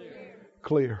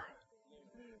 Clear.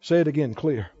 Say it again,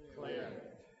 clear.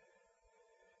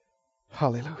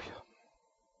 Hallelujah.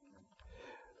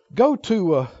 Go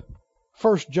to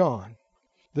 1 John,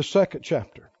 the 2nd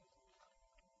chapter.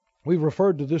 We've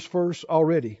referred to this verse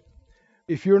already.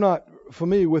 If you're not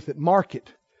familiar with it, mark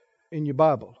it in your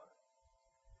Bible.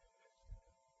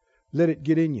 Let it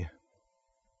get in you.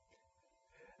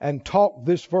 And talk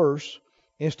this verse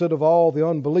instead of all the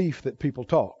unbelief that people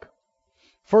talk.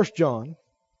 1 John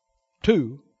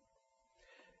 2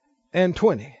 and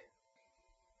 20.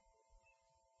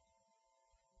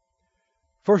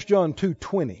 1 John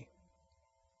 2:20.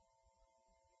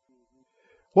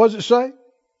 What does it say?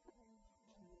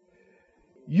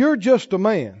 You're just a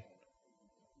man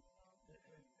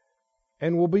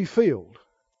and will be filled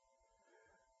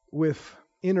with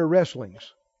inner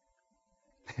wrestlings.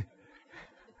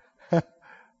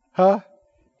 Huh?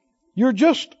 You're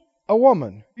just a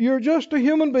woman. You're just a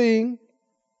human being.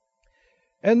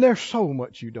 And there's so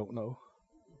much you don't know.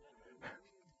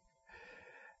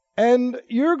 And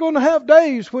you're going to have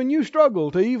days when you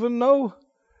struggle to even know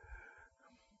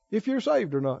if you're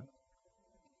saved or not.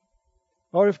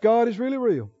 Or if God is really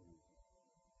real.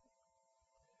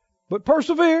 But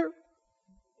persevere.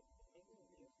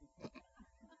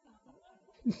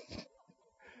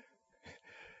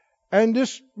 And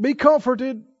just be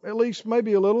comforted, at least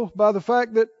maybe a little, by the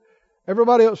fact that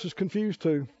everybody else is confused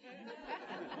too.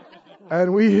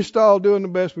 And we just all doing the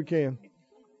best we can.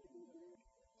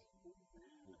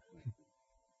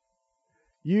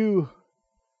 You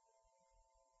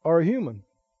are a human.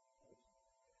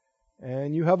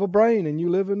 And you have a brain and you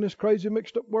live in this crazy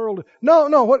mixed up world.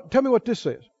 No, tell me what this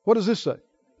says. What does this say?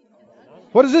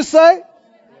 What does this say?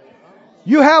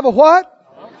 You have a what?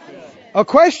 A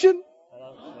question?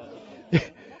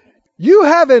 You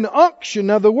have an unction.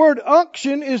 Now the word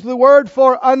unction is the word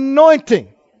for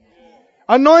anointing.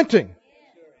 Anointing.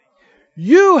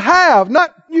 You have,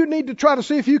 not you need to try to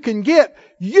see if you can get,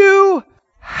 you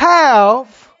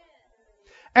have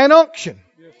an unction.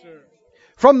 Yes, sir.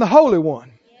 From the Holy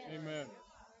One. Amen.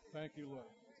 Thank you, Lord.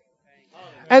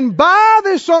 And by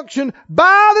this unction,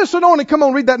 by this anointing, come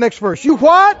on, read that next verse. You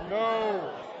what?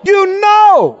 No. You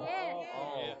know.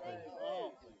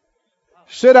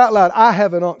 Say it out loud. I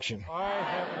have an unction. I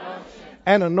have an unction.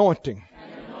 An anointing.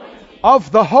 Of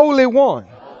the Holy One.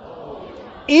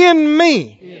 In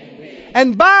me.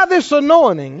 And by this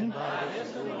anointing,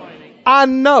 I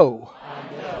know.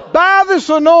 By this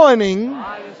anointing,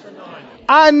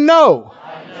 I know.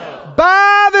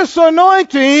 By this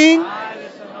anointing,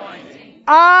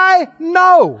 I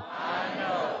know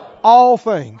all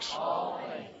things.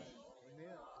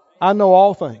 I know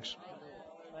all things.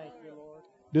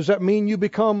 Does that mean you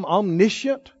become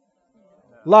omniscient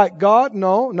like God?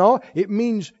 No. It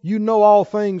means you know all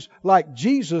things like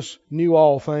Jesus knew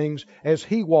all things as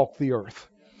He walked the earth.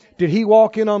 Did He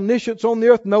walk in omniscience on the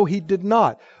earth? No, He did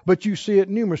not. But you see it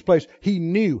in numerous places. He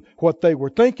knew what they were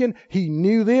thinking. He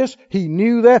knew this. He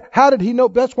knew that. How did He know?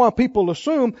 That's why people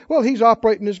assume, well, He's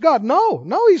operating as God. No,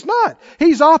 He's not.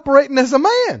 He's operating as a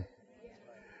man.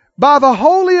 By the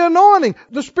holy anointing,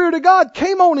 the Spirit of God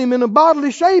came on Him in a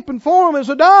bodily shape and form as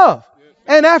a dove.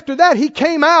 And after that, He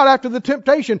came out after the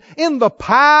temptation in the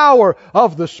power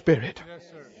of the Spirit. Yes,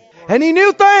 sir. And He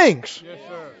knew things. Yes,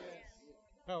 sir.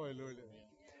 Hallelujah.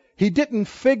 He didn't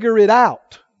figure it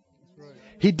out.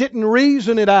 He didn't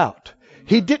reason it out.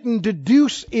 He didn't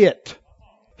deduce it.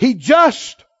 He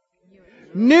just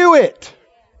knew it.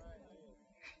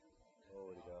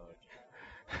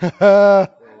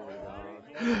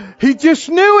 He just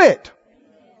knew it.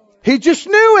 He just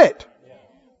knew it.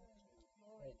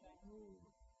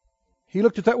 He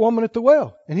looked at that woman at the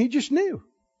well and He just knew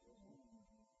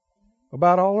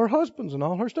about all her husbands and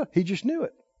all her stuff. He just knew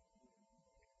it.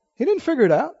 He didn't figure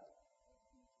it out.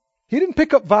 He didn't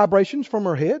pick up vibrations from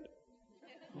her head.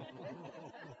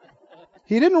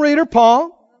 He didn't read her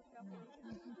palm.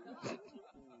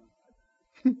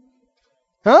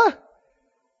 Huh?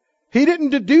 He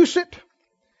didn't deduce it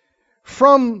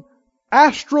from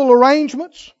astral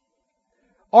arrangements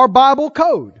or Bible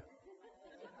code.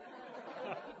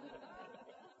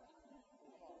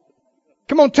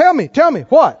 Come on, tell me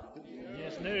what?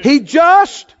 He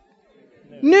just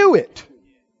knew it.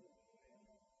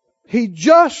 He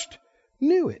just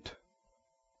knew it.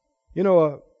 You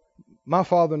know, my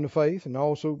father in the faith, and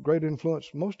also great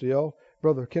influence, most of y'all,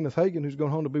 Brother Kenneth Hagin, who's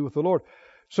gone home to be with the Lord.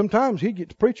 Sometimes he'd get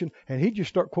to preaching and he'd just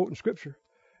start quoting Scripture.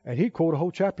 And he'd quote a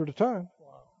whole chapter at a time.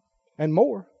 And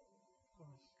more.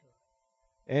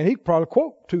 And he'd probably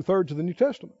quote 2/3 of the New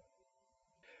Testament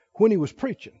when he was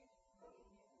preaching.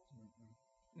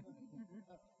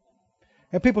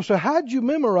 And people say, how'd you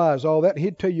memorize all that?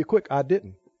 He'd tell you quick, I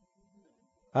didn't.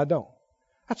 I don't.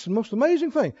 That's the most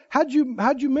amazing thing. How'd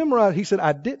you memorize? He said,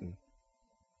 I didn't.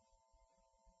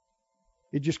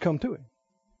 It just come to him.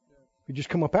 It just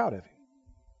come up out of him.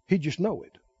 He just know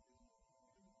it.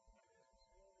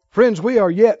 Friends, we are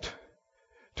yet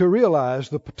to realize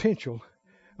the potential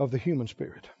of the human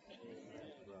spirit.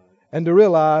 And to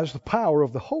realize the power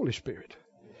of the Holy Spirit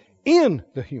in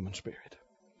the human spirit.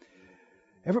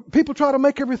 People try to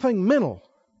make everything mental.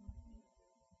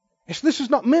 This is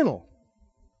not mental.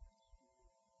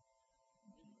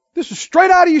 This is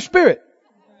straight out of your spirit.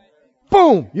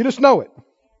 Boom! You just know it.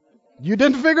 You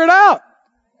didn't figure it out.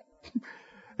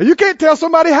 And you can't tell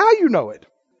somebody how you know it.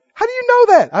 How do you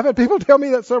know that? I've had people tell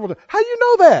me that several times. How do you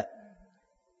know that?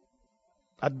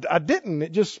 I didn't.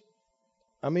 It just,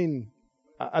 I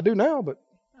do now, but.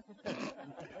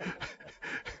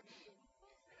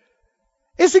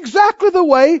 It's exactly the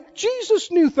way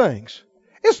Jesus knew things.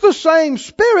 It's the same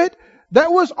Spirit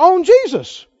that was on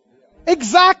Jesus.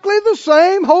 Exactly the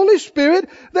same Holy Spirit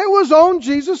that was on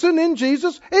Jesus and in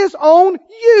Jesus is on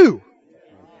you.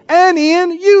 And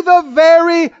in you, the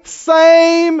very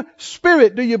same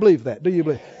Spirit. Do you believe that? Do you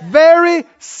believe? Very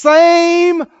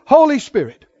same Holy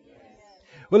Spirit.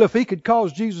 Well, if He could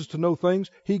cause Jesus to know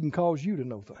things, He can cause you to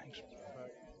know things.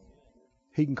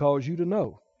 He can cause you to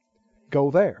know. Go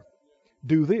there.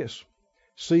 Do this.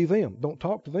 See them. Don't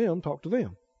talk to them. Talk to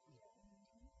them.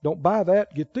 Don't buy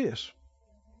that. Get this.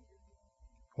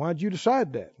 Why'd you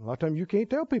decide that? A lot of times you can't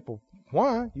tell people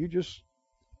why.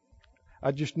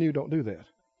 I just knew, don't do that.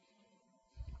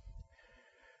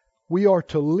 We are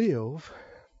to live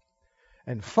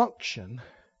and function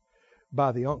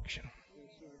by the unction.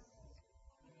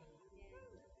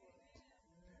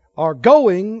 Our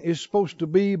going is supposed to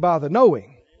be by the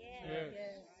knowing.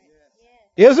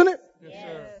 Yes. Isn't it?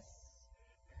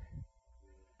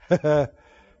 Yes, sir.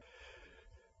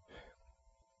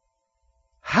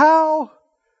 How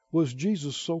was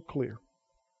Jesus so clear?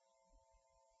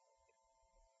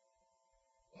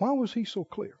 Why was He so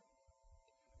clear?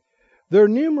 There are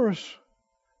numerous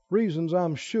reasons,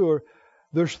 I'm sure.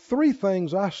 There's 3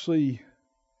 things I see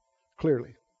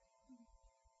clearly.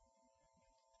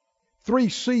 3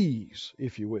 C's,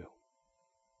 if you will.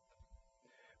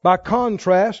 By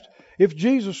contrast, if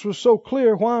Jesus was so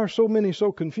clear, why are so many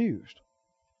so confused?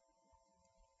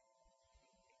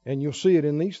 And you'll see it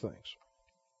in these things.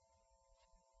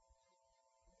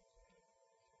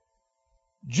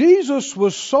 Jesus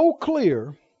was so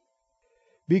clear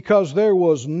because there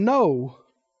was no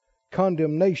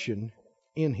condemnation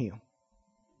in Him.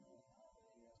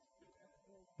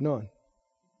 None.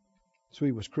 So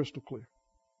He was crystal clear.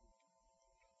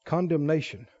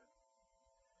 Condemnation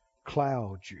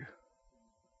clouds you,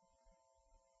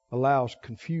 allows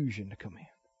confusion to come in.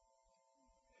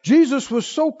 Jesus was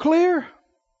so clear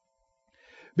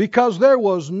because there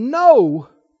was no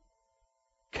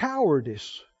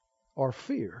cowardice or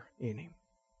fear in Him.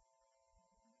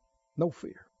 No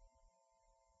fear.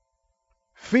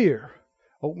 Fear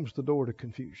opens the door to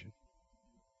confusion.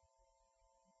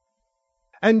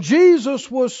 And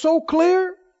Jesus was so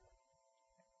clear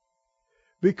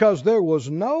because there was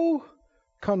no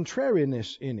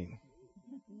contrariness in Him.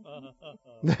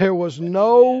 There was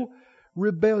no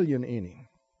rebellion in Him.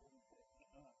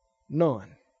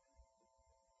 None.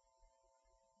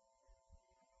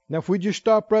 Now, if we just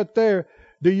stop right there,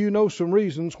 do you know some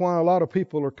reasons why a lot of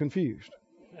people are confused?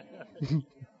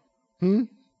 Are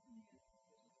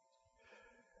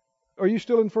you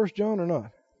still in 1 John or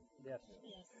not? Yes.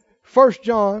 1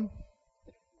 John,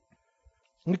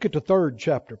 look at the 3rd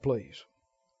chapter, please.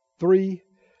 3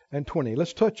 and 20.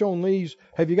 Let's touch on these.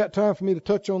 Have you got time for me to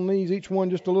touch on these, each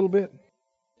one just a little bit?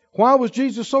 Why was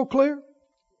Jesus so clear?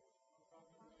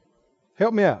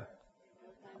 Help me out.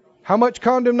 How much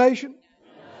condemnation?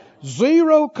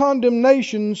 0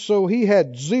 condemnation, so He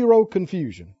had 0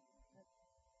 confusion.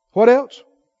 What else?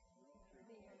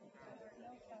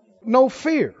 No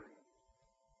fear.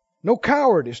 No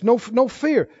cowardice. No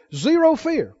fear. Zero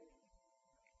fear.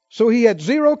 So he had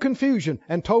zero confusion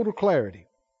and total clarity.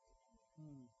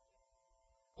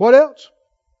 What else?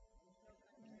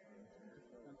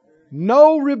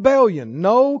 No rebellion.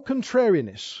 No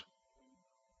contrariness.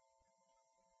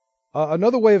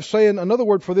 Another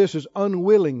word for this is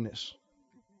unwillingness.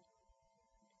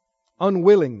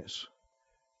 Unwillingness.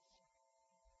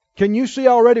 Can you see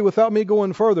already, without me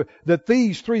going further, that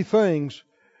these three things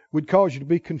would cause you to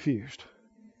be confused?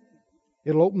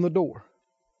 It'll open the door.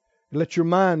 Let your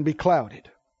mind be clouded.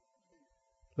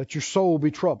 Let your soul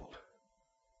be troubled.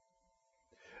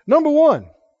 Number one,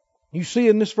 you see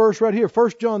in this verse right here,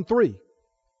 1 John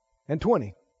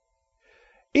 3:20.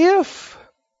 If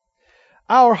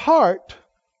our heart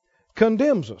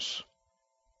condemns us,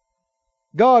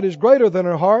 God is greater than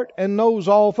our heart and knows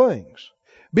all things.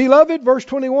 Beloved, verse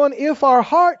 21, if our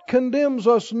heart condemns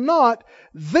us not,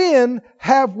 then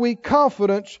have we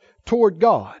confidence toward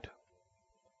God.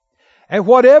 And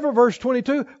whatever, verse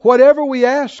 22, whatever we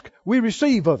ask, we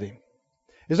receive of Him.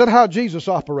 Is that how Jesus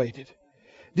operated?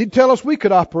 Did He tell us we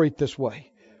could operate this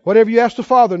way? Whatever you ask the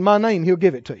Father in my name, He'll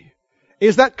give it to you.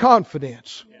 Is that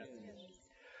confidence?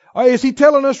 Or is He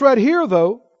telling us right here,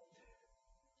 though,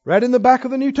 right in the back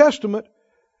of the New Testament,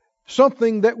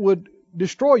 something that would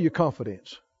destroy your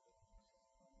confidence?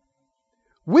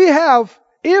 We have,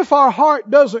 if our heart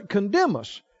doesn't condemn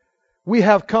us, we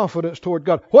have confidence toward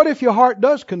God. What if your heart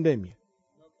does condemn you?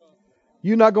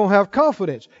 You're not going to have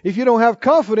confidence. If you don't have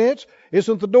confidence,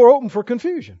 isn't the door open for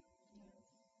confusion?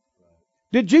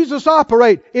 Did Jesus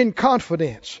operate in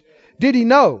confidence? Did He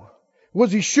know?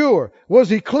 Was He sure? Was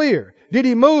He clear? Did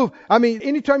He move? I mean,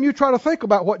 anytime you try to think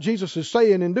about what Jesus is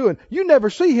saying and doing, you never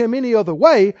see Him any other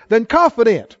way than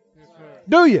confident.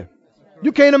 Do you?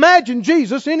 You can't imagine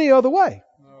Jesus any other way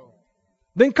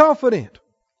than confident.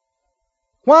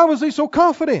 Why was He so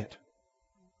confident?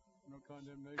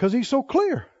 Because He's so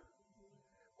clear.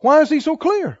 Why is He so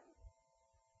clear?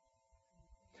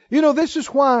 You know, this is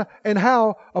why and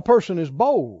how a person is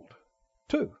bold,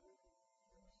 too.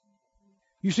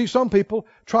 You see, some people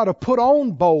try to put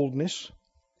on boldness,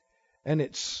 and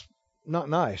it's not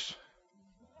nice.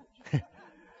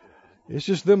 It's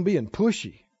just them being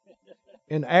pushy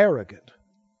and arrogant.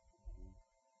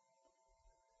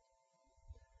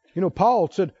 You know, Paul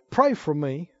said, pray for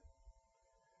me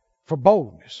for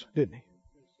boldness, didn't he?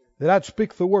 That I'd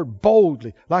speak the word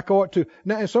boldly, like I ought to.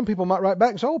 Now, and some people might write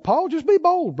back and say, oh, Paul, just be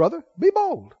bold, brother. Be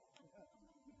bold.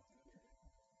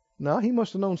 No, he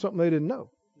must have known something they didn't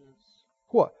know.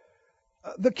 What?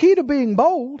 The key to being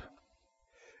bold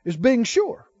is being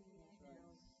sure.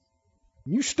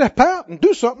 You step out and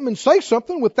do something and say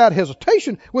something without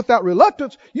hesitation, without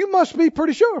reluctance, you must be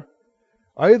pretty sure.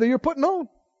 Either you're putting on.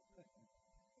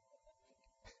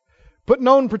 Putting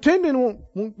on and pretending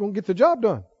won't get the job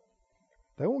done.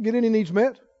 They won't get any needs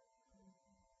met.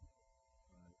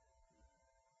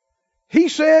 He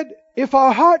said, if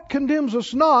our heart condemns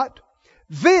us not,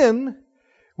 then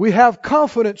we have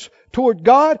confidence toward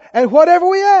God, and whatever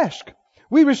we ask,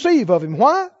 we receive of Him.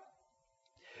 Why?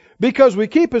 Because we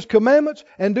keep His commandments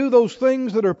and do those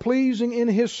things that are pleasing in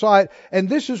His sight. And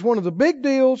this is one of the big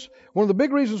deals, one of the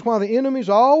big reasons why the enemy's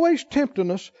always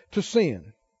tempting us to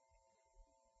sin.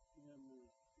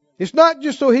 It's not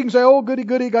just so he can say, oh, goody,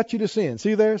 goody, got you to sin.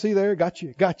 See there, got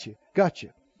you.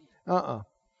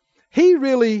 He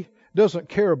really doesn't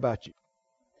care about you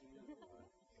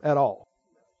at all.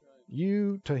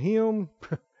 You, to him,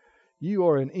 you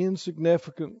are an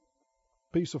insignificant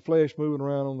piece of flesh moving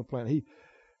around on the planet.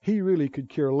 He really could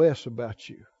care less about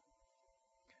you.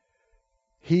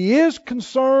 He is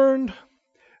concerned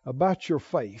about your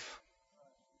faith,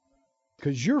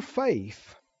 because your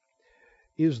faith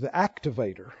is the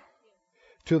activator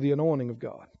to the anointing of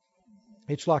God.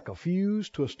 It's like a fuse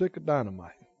to a stick of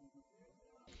dynamite.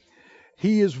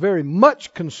 He is very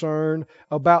much concerned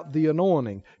about the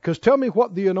anointing. Because tell me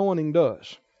what the anointing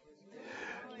does.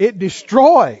 It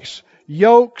destroys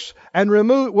yokes and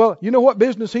removes. Well, you know what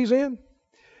business he's in?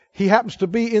 He happens to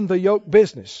be in the yoke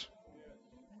business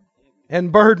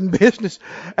and burden business.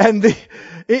 And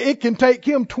it can take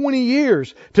him 20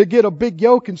 years to get a big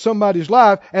yoke in somebody's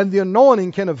life, and the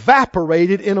anointing can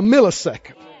evaporate it in a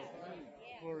millisecond.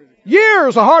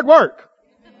 Years of hard work.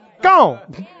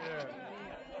 Gone.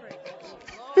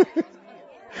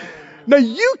 Now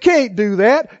you can't do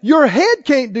that. Your head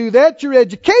can't do that. Your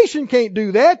education can't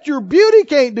do that. Your beauty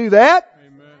can't do that.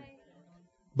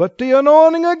 But the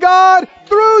anointing of God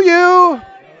through you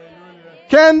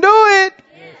can do it.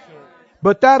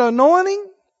 But that anointing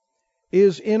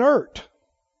is inert.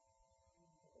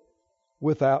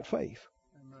 without faith.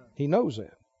 Amen. He knows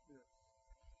that.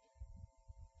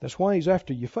 That's why He's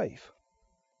after your faith.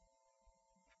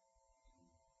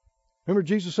 Remember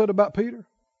Jesus said about Peter?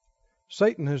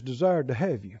 Satan has desired to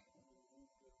have you.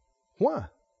 Why?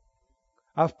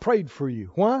 I've prayed for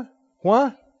you. Why?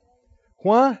 Why?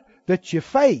 Why? That your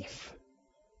faith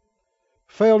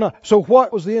fail not. So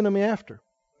what was the enemy after?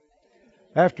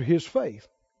 After his faith.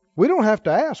 We don't have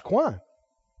to ask why.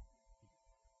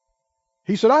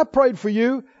 He said, I prayed for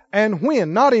you, and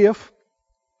when, not if,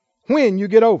 when you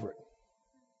get over it.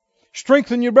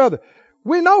 Strengthen your brother.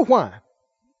 We know why.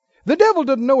 The devil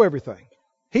doesn't know everything.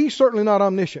 He's certainly not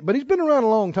omniscient, but he's been around a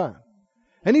long time.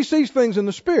 And he sees things in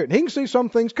the spirit. He can see some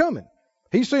things coming.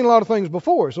 He's seen a lot of things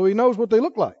before, so he knows what they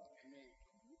look like.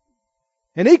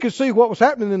 And he could see what was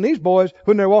happening in these boys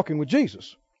when they're walking with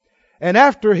Jesus. And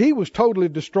after he was totally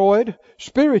destroyed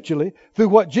spiritually through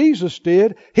what Jesus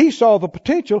did, he saw the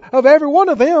potential of every one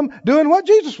of them doing what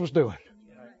Jesus was doing.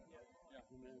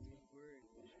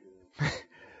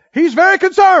 He's very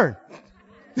concerned.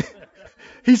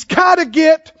 He's got to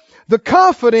get the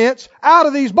confidence out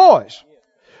of these boys,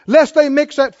 lest they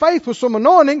mix that faith with some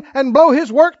anointing and blow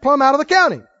his work plumb out of the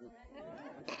county.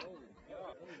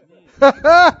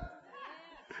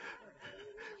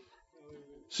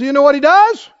 So you know what he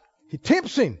does? He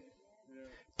tempts him.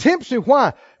 Tempts him.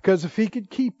 Why? Because if he could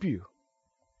keep you,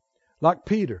 like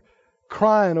Peter,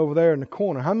 crying over there in the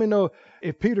corner. How many know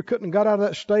if Peter couldn't have got out of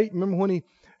that state? Remember when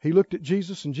he looked at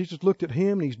Jesus and Jesus looked at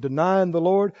him and he's denying the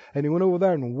Lord and he went over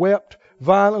there and wept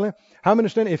violently? How many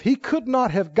understand? If he could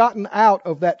not have gotten out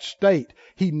of that state,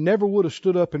 he never would have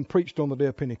stood up and preached on the day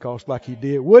of Pentecost like he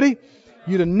did, would he?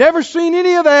 You'd have never seen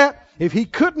any of that if he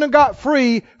couldn't have got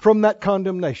free from that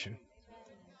condemnation.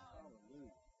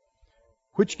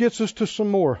 Which gets us to some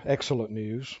more excellent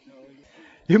news.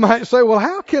 You might say, well,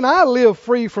 how can I live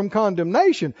free from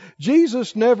condemnation?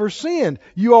 Jesus never sinned.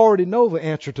 You already know the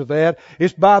answer to that.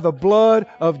 It's by the blood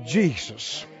of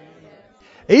Jesus.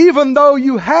 Even though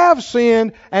you have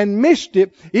sinned and missed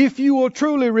it, if you will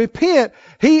truly repent,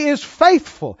 He is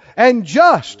faithful and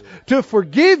just to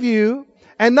forgive you.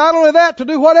 And not only that, to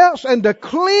do what else? And to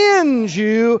cleanse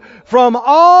you from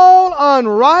all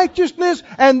unrighteousness.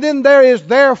 And then there is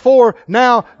therefore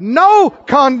now no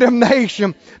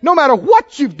condemnation, no matter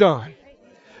what you've done,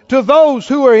 to those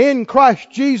who are in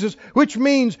Christ Jesus, which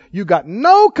means you got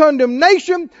no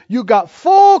condemnation, you got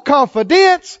full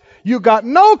confidence, you got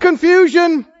no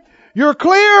confusion, you're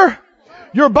clear,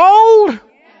 you're bold.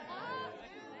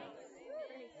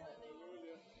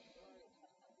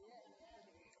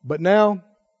 But now,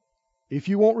 if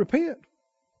you won't repent,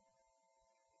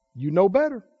 you know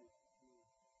better.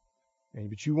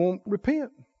 But you won't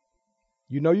repent.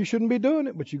 You know you shouldn't be doing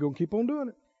it, but you're going to keep on doing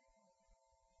it.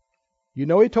 You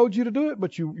know He told you to do it,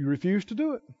 but you refuse to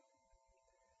do it.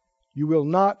 You will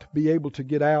not be able to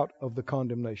get out of the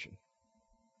condemnation.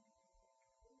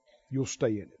 You'll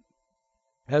stay in it.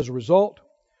 As a result,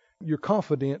 your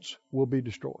confidence will be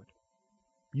destroyed.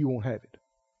 You won't have it.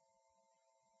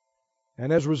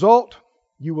 And as a result,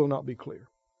 you will not be clear.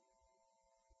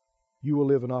 You will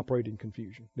live and operate in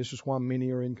confusion. This is why many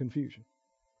are in confusion.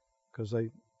 Because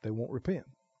they won't repent.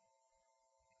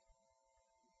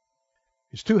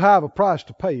 It's too high of a price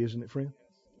to pay, isn't it, friend?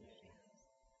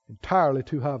 Entirely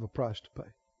too high of a price to pay.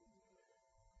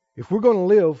 If we're going to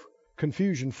live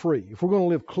confusion free, if we're going to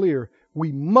live clear,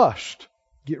 we must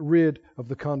get rid of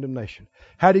the condemnation.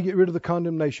 How do you get rid of the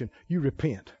condemnation? You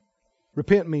repent.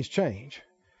 Repent means change.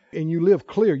 And you live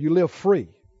clear, you live free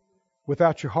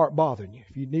without your heart bothering you.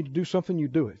 If you need to do something, you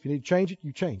do it. If you need to change it,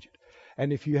 you change it.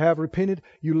 And if you have repented,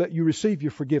 you receive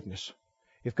your forgiveness.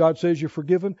 If God says you're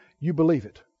forgiven, you believe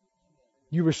it.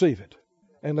 You receive it.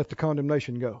 And let the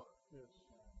condemnation go.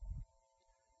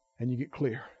 And you get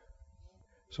clear.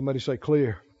 Somebody say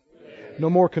clear. No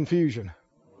more confusion.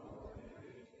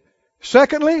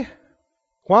 Secondly,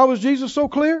 why was Jesus so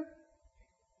clear?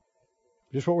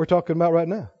 Just what we're talking about right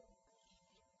now.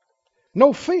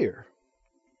 No fear.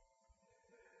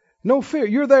 No fear.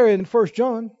 You're there in 1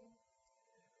 John.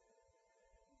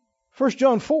 1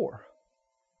 John 4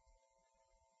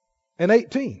 and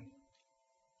 18.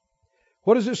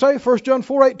 What does it say? 1 John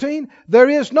 4:18. There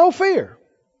is no fear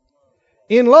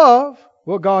in love.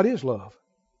 Well, God is love.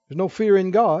 There's no fear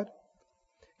in God.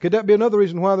 Could that be another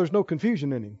reason why there's no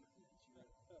confusion in Him?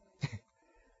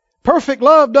 Perfect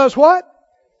love does what?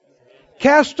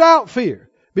 Casts out fear.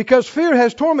 Because fear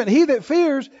has torment. He that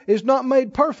fears is not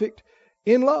made perfect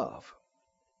in love.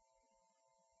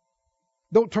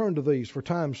 Don't turn to these for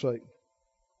time's sake.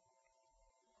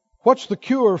 What's the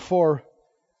cure for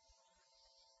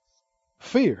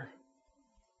fear?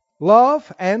 Love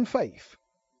and faith.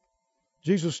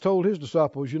 Jesus told his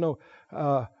disciples,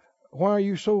 why are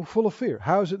you so full of fear?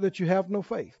 How is it that you have no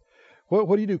faith?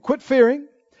 What do you do? Quit fearing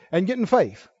and get in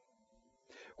faith.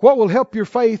 What will help your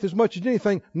faith as much as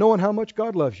anything? Knowing how much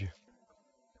God loves you.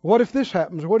 What if this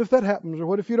happens? Or what if that happens? Or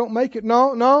what if you don't make it?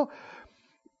 No.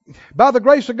 By the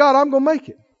grace of God, I'm going to make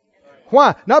it.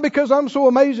 Why? Not because I'm so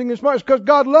amazing and smart. It's because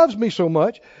God loves me so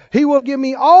much. He will give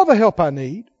me all the help I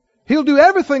need. He'll do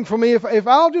everything for me. If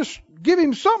I'll just give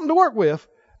Him something to work with,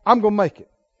 I'm going to make it.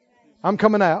 I'm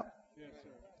coming out.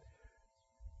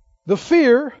 The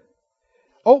fear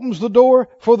opens the door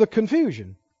for the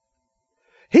confusion.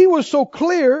 He was so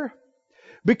clear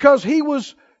because He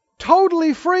was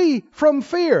totally free from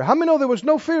fear. How many know there was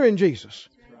no fear in Jesus?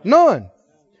 None.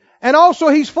 And also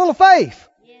He's full of faith.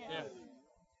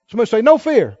 Somebody say, no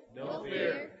fear. No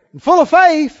fear. And full of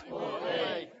faith. Full of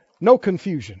faith. No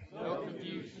confusion. No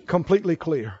confusion. Completely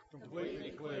clear. Completely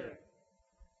clear.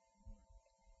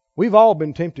 We've all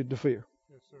been tempted to fear.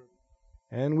 Yes, sir.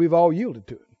 And we've all yielded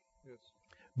to it. Yes.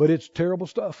 But it's terrible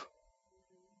stuff.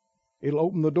 It'll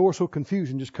open the door so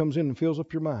confusion just comes in and fills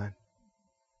up your mind.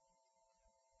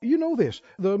 You know this.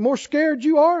 The more scared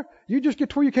you are, you just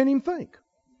get to where you can't even think.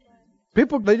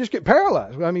 People, they just get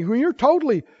paralyzed. I mean, when you're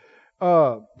totally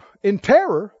in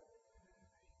terror,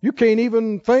 you can't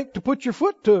even think to put your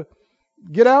foot to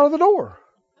get out of the door,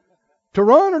 to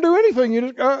run or do anything.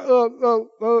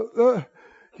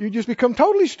 You just become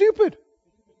totally stupid,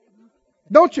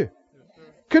 don't you?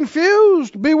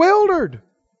 Confused, bewildered.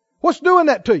 What's doing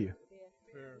that to you?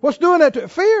 What's doing that to you?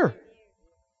 Fear.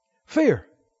 Fear.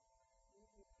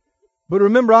 But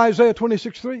remember Isaiah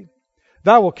 26:3.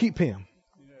 Thou will keep him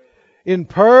in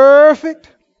perfect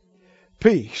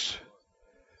peace,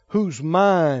 whose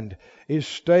mind is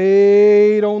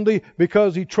stayed on thee,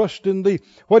 because he trusts in thee.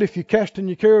 What if you casting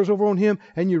your cares over on him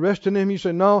and you rest in him? You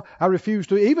say, no, I refuse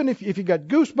to. Even if you got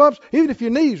goosebumps, even if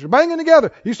your knees are banging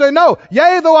together, you say, no.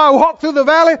 Yea, though I walk through the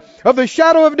valley of the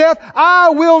shadow of death, I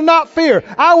will not fear.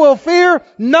 I will fear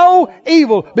no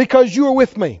evil, because you are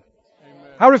with me. Amen.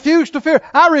 I refuse to fear.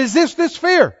 I resist this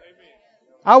fear. Amen.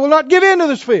 I will not give in to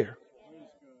this fear.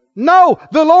 No,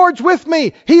 the Lord's with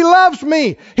me. He loves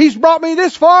me. He's brought me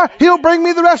this far. He'll bring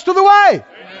me the rest of the way. Amen.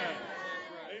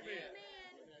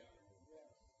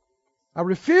 I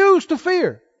refuse to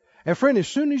fear. And friend, as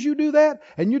soon as you do that,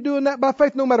 and you're doing that by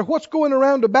faith, no matter what's going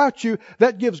around about you,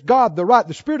 that gives God the right,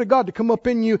 the Spirit of God, to come up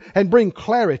in you and bring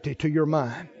clarity to your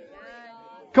mind.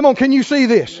 Come on, can you see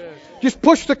this? Just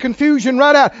push the confusion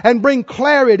right out and bring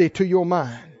clarity to your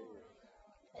mind.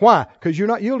 Why? Because you're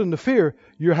not yielding to fear.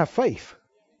 You have faith.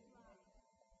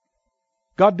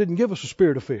 God didn't give us a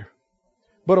spirit of fear,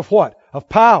 but of what? Of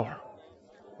power,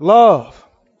 love.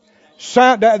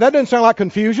 That doesn't sound like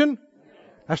confusion.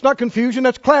 That's not confusion,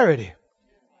 that's clarity.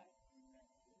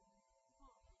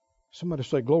 Somebody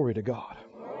say glory to God.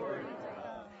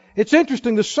 It's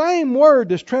interesting, the same word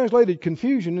that's translated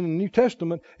confusion in the New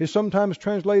Testament is sometimes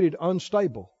translated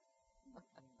unstable.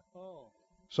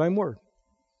 Same word.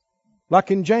 Like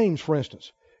in James, for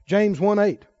instance. James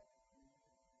 1:8.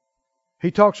 He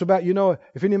talks about,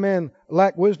 if any man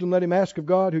lack wisdom, let him ask of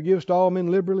God, who gives to all men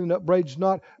liberally and upbraids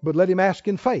not, but let him ask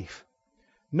in faith,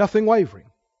 nothing wavering.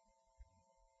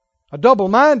 A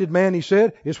double-minded man, he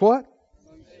said, is what?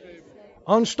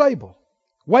 Unstable.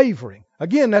 Wavering.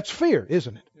 Again, that's fear,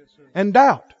 isn't it? Yes, sir. And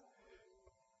doubt.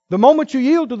 The moment you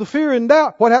yield to the fear and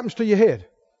doubt, what happens to your head?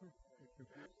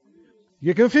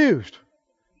 You're confused.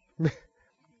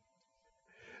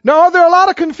 Now, there are a lot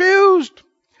of confused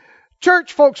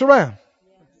church folks around.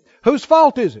 Whose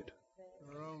fault is it?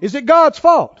 Is it God's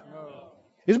fault?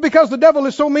 Is it because the devil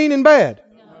is so mean and bad?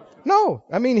 No.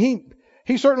 I mean,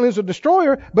 he certainly is a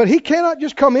destroyer, but he cannot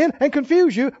just come in and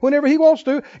confuse you whenever he wants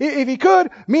to. If he could,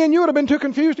 me and you would have been too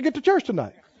confused to get to church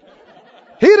tonight.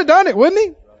 He'd have done it,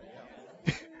 wouldn't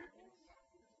he?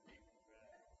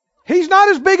 He's not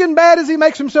as big and bad as he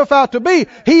makes himself out to be.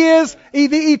 He is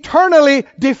the eternally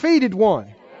defeated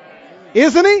one.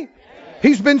 Isn't he?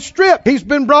 He's been stripped. He's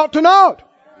been brought to naught.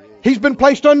 He's been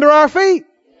placed under our feet.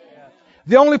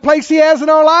 The only place he has in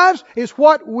our lives is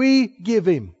what we give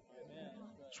him.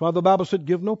 That's why the Bible said,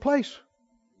 give no place.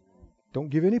 Don't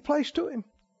give any place to him.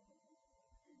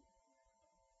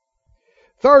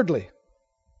 Thirdly,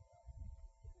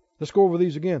 let's go over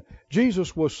these again.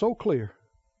 Jesus was so clear.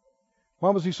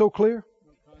 Why was he so clear?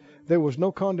 There was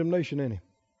no condemnation in him.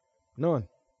 None.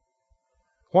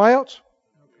 Why else?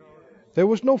 There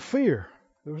was no fear.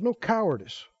 There was no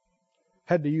cowardice.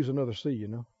 Had to use another C,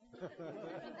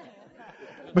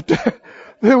 But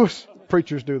there was,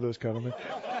 preachers do those kind of things.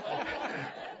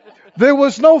 There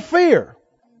was no fear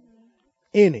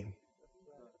in him.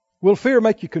 Will fear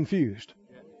make you confused?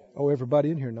 Oh,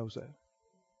 everybody in here knows that.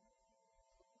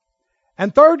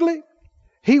 And thirdly,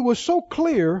 he was so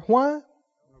clear. Why?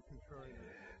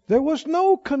 There was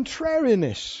no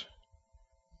contrariness.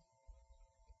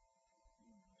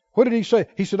 What did he say?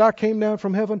 He said, I came down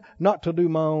from heaven not to do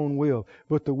my own will,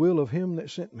 but the will of him that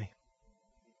sent me.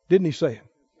 Didn't he say it?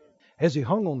 As he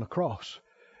hung on the cross,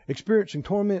 experiencing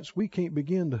torments we can't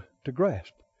begin to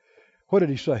grasp. What did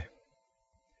he say?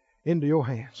 Into your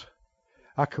hands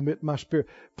I commit my spirit.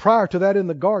 Prior to that in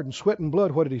the garden, sweat and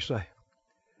blood, what did he say?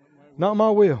 Not my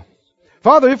will.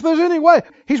 Father, if there's any way,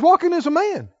 he's walking as a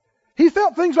man. He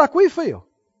felt things like we feel.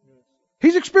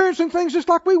 He's experiencing things just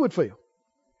like we would feel.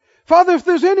 Father, if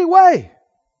there's any way,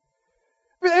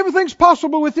 everything's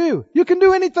possible with you. You can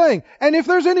do anything. And if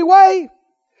there's any way,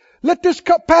 let this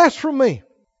cup pass from me.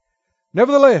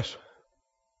 Nevertheless,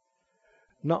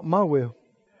 not my will,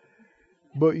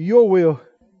 but your will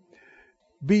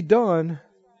be done.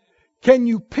 Can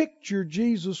you picture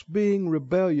Jesus being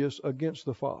rebellious against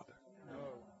the Father?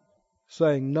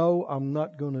 Saying, no, I'm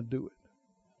not going to do it.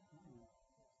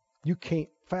 You can't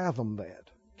fathom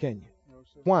that, can you? No,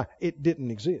 sir. Why? It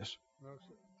didn't exist. No,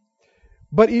 sir.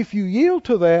 But if you yield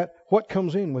to that, what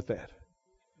comes in with that?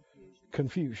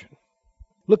 Confusion.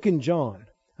 Look in John.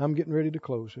 I'm getting ready to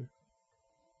close here.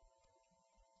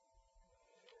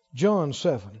 John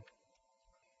 7.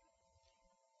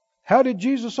 How did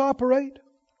Jesus operate?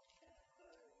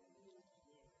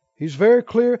 He's very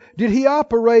clear. Did he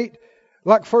operate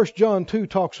like 1 John 2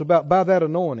 talks about, by that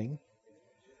anointing?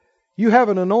 You have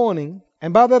an anointing,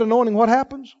 and by that anointing what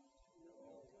happens?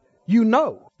 You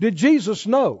know. Did Jesus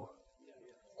know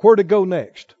where to go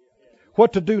next?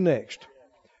 What to do next?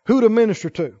 Who to minister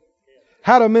to?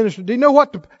 How to minister? Did he know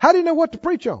how do you know what to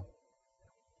preach on?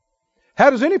 How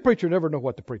does any preacher never know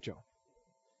what to preach on?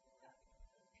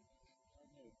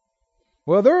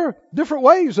 Well, there are different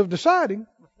ways of deciding.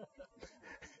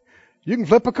 You can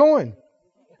flip a coin.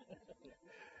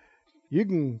 You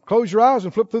can close your eyes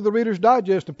and flip through the Reader's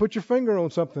Digest and put your finger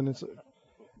on something and say,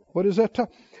 what is that?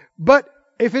 But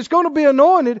if it's going to be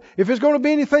anointed, if it's going to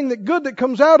be anything that good that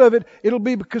comes out of it, it'll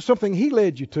be because something He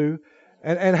led you to.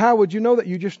 And how would you know that?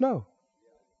 You just know.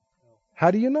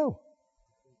 How do you know?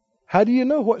 How do you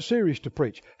know what series to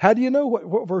preach? How do you know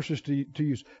what verses to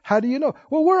use? How do you know?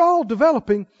 Well, we're all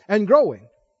developing and growing.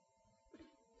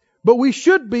 But we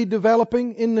should be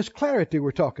developing in this clarity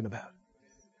we're talking about.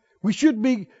 We should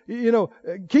be,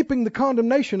 keeping the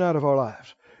condemnation out of our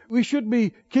lives. We should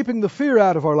be keeping the fear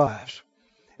out of our lives.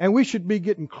 And we should be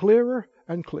getting clearer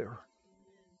and clearer.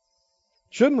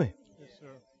 Shouldn't we? Yes,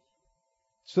 sir.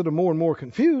 Instead of more and more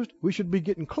confused, we should be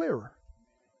getting clearer.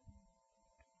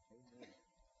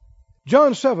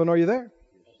 John 7, are you there?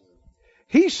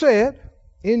 He said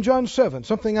in John 7,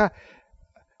 something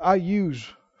I use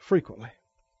frequently.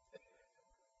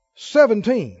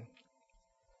 17.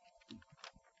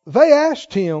 They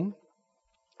asked him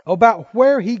about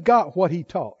where he got what he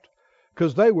taught.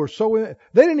 Because they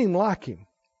didn't even like him.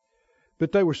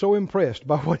 But they were so impressed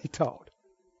by what he taught.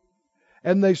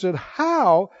 And they said,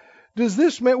 how does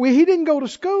this man, he didn't go to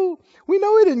school. We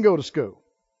know he didn't go to school.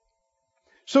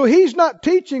 So he's not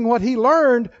teaching what he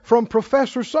learned from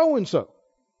Professor so-and-so.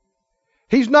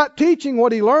 He's not teaching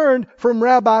what he learned from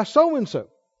Rabbi so-and-so.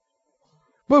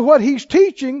 But what he's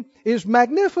teaching is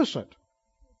magnificent.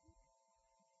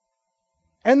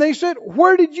 And they said,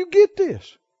 where did you get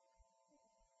this?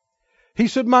 He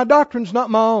said, my doctrine's not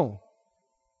my own,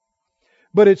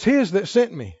 but it's His that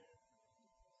sent me.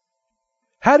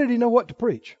 How did he know what to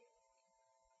preach?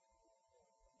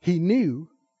 He knew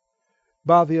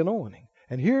by the anointing.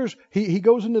 And he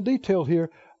goes into detail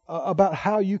here about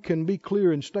how you can be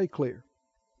clear and stay clear.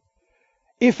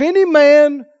 If any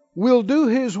man will do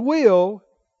his will,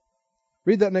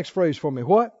 read that next phrase for me.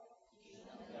 What?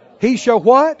 He shall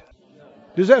what?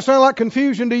 Does that sound like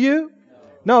confusion to you?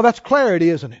 No, that's clarity,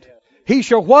 isn't it? He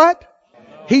shall what?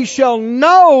 He shall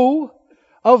know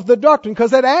of the doctrine.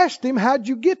 Because they asked him, how'd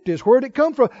you get this? Where'd it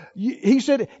come from? He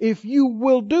said, if you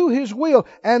will do His will.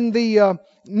 And the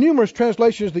numerous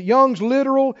translations, the Young's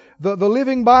Literal, the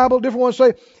Living Bible, different ones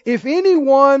say, if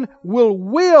anyone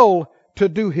will to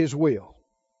do His will.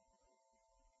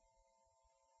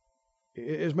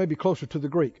 It's maybe closer to the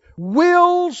Greek.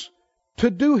 Wills to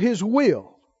do His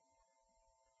will.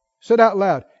 Say it out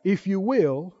loud. If you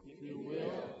will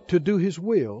to do His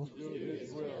will,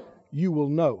 you will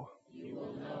know.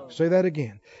 Say that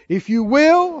again. If you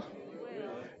will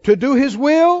to do His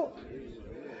will,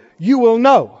 you will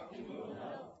know.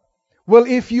 Well,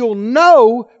 if you'll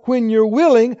know when you're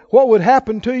willing, what would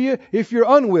happen to you if you're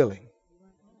unwilling?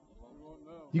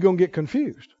 You're going to get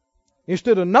confused.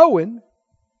 Instead of knowing,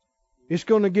 it's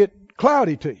going to get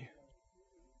cloudy to you.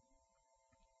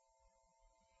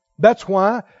 That's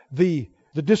why the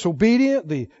disobedient,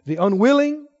 the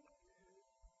unwilling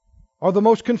are the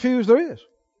most confused there is.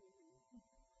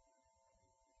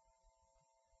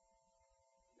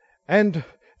 And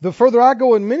the further I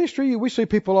go in ministry, we see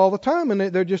people all the time, and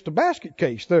they're just a basket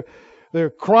case. They're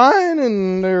crying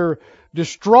and they're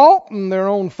distraught and they're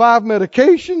on 5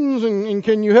 medications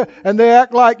and they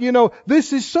act like,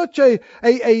 this is such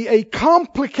a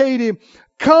complicated,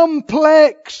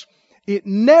 complex. It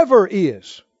never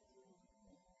is.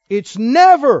 It's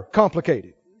never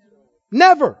complicated.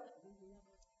 Never.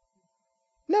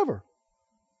 Never.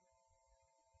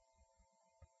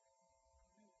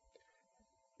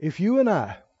 If you and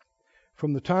I,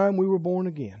 from the time we were born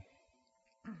again,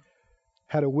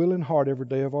 had a willing heart every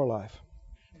day of our life,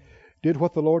 did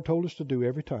what the Lord told us to do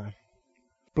every time,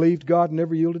 believed God,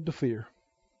 never yielded to fear,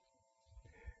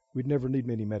 we'd never need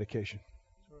many medication.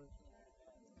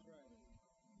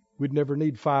 We'd never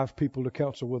need 5 people to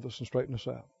counsel with us and straighten us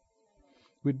out.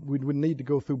 We'd need to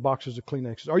go through boxes of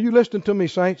Kleenexes. Are you listening to me,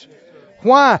 saints?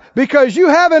 Why? Because you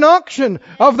have an unction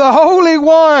of the Holy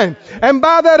One. And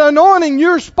by that anointing,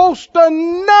 you're supposed to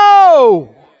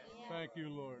know. Thank you,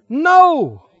 Lord.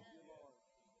 Know.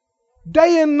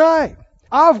 Day and night.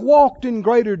 I've walked in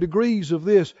greater degrees of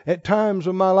this at times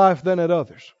of my life than at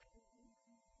others.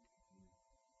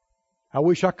 I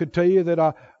wish I could tell you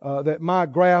that that my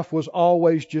graph was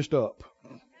always just up.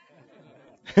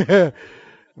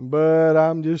 But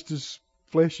I'm just as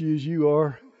fleshy as you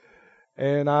are.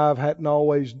 And I hadn't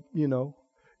always,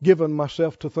 given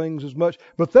myself to things as much.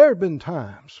 But there have been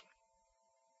times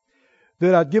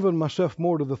that I'd given myself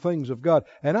more to the things of God.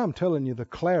 And I'm telling you, the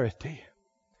clarity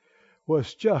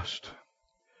was just,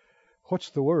 what's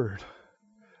the word?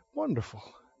 Wonderful.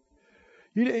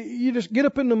 You just get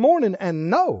up in the morning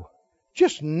and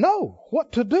just know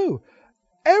what to do.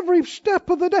 Every step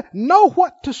of the day. Know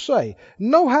what to say.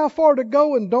 Know how far to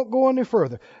go and don't go any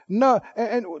further. No.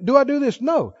 And do I do this?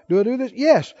 No. Do I do this?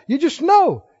 Yes. You just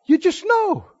know. You just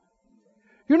know.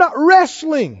 You're not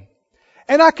wrestling.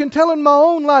 And I can tell in my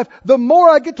own life, the more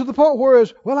I get to the point where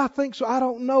it's, I think so, I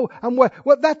don't know.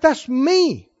 That's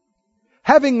me.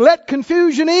 Having let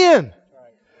confusion in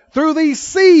through these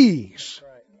seas.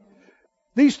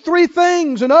 These 3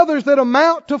 things and others that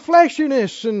amount to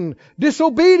fleshiness and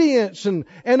disobedience and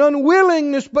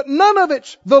unwillingness, but none of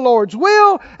it's the Lord's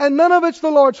will and none of it's the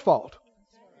Lord's fault.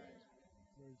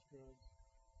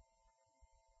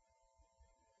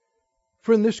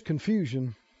 Friend, this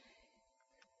confusion,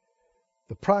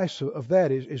 the price of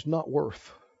that is not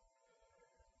worth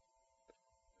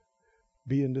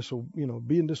being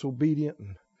disobedient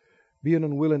and being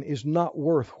unwilling is not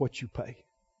worth what you pay,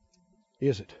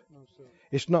 is it? No, sir.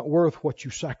 It's not worth what you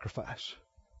sacrifice.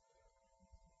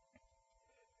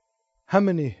 How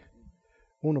many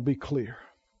want to be clear?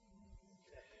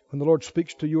 When the Lord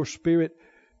speaks to your spirit,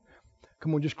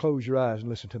 come on, just close your eyes and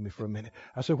listen to me for a minute.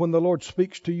 I said, when the Lord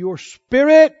speaks to your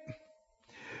spirit,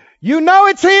 you know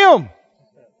it's Him.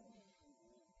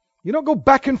 You don't go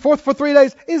back and forth for 3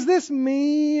 days. Is this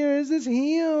me or is this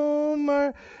him?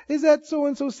 Or is that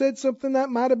so-and-so said something that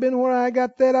might have been where I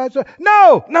got that?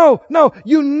 No.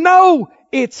 You know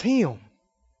it's Him.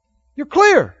 You're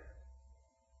clear.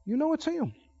 You know it's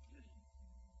Him.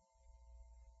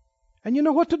 And you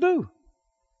know what to do.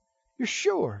 You're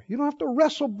sure. You don't have to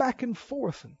wrestle back and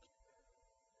forth.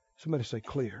 Somebody say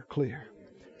clear, clear,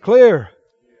 clear,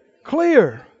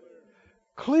 clear,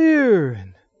 clear,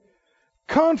 and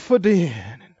confident,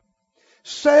 and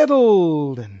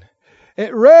settled, and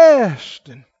at rest,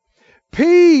 and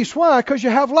peace. Why? Because you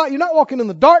have light. You're not walking in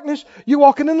the darkness. You're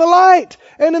walking in the light.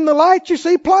 And in the light you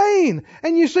see plain.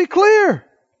 And you see clear.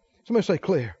 Somebody say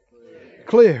clear.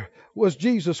 Clear. Was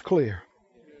Jesus clear?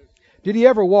 Did He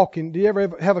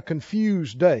ever have a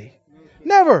confused day?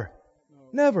 Never.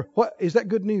 Never. What? Is that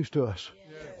good news to us?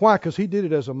 Why? Because He did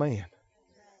it as a man.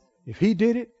 If He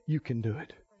did it, you can do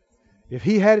it. If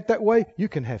He had it that way, you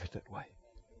can have it that way.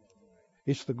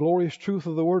 It's the glorious truth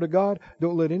of the Word of God.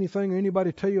 Don't let anything or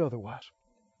anybody tell you otherwise.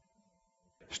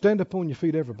 Stand up on your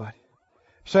feet, everybody.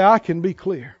 Say, I can be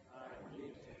clear.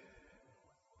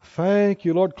 Thank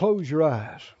you, Lord. Close your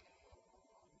eyes.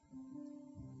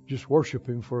 Just worship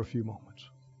Him for a few moments.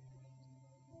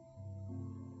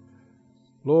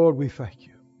 Lord, we thank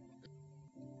You.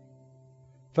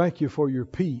 Thank You for Your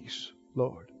peace,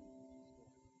 Lord.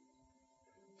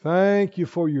 Thank You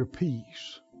for Your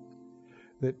peace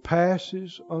that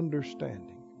passes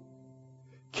understanding,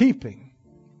 keeping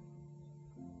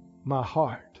my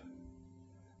heart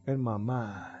and my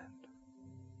mind.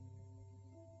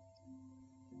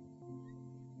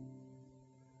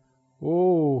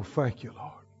 Oh, Oh, thank you,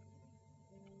 Lord.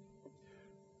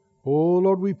 Oh,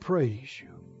 Lord, we praise you.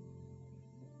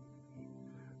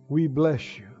 We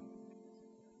bless you.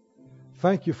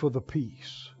 Thank you for the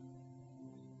peace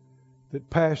that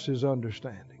passes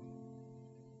understanding.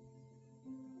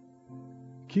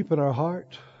 Keep in our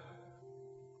heart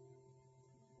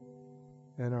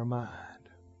and our mind.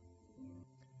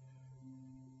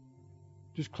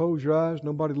 Just close your eyes,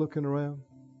 nobody looking around.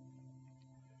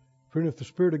 Friend, if the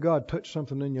Spirit of God touched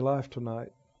something in your life tonight,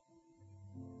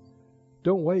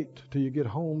 don't wait till you get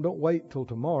home. Don't wait till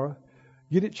tomorrow.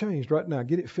 Get it changed right now.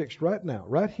 Get it fixed right now,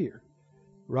 right here,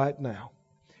 right now.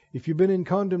 If you've been in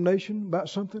condemnation about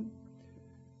something,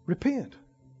 repent.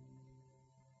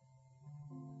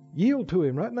 Yield to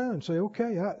Him right now and say,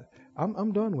 okay,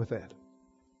 I'm done with that.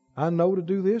 I know to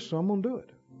do this, so I'm going to do it.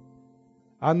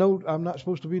 I know I'm not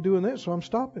supposed to be doing that, so I'm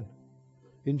stopping.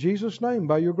 In Jesus' name,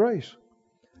 by your grace.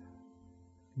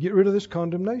 Get rid of this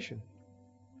condemnation.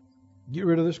 Get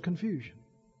rid of this confusion.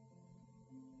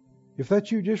 If that's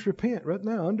you, just repent right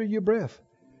now, under your breath,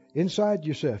 inside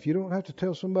yourself. You don't have to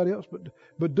tell somebody else,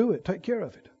 but do it. Take care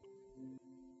of it.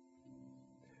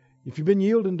 If you've been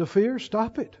yielding to fear,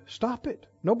 stop it. Stop it.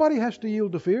 Nobody has to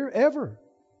yield to fear, ever.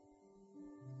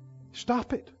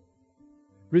 Stop it.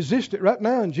 Resist it right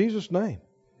now in Jesus' name.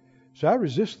 So I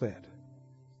resist that.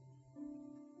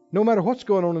 No matter what's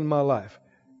going on in my life.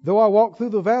 Though I walk through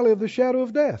the valley of the shadow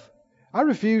of death, I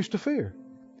refuse to fear.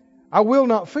 I will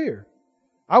not fear.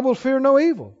 I will fear no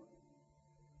evil.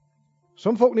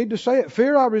 Some folk need to say it.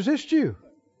 Fear, I resist you.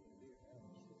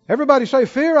 Everybody say,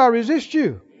 fear, I resist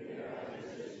you.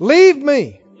 Leave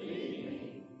me.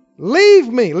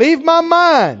 Leave me. Leave my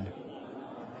mind.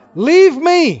 Leave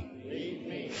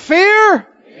me. Fear,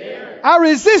 I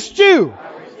resist you.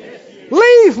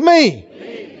 Leave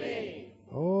me.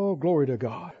 Oh, glory to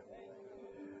God.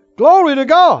 Glory to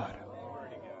God.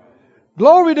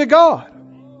 Glory to God.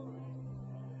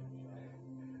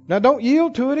 Now don't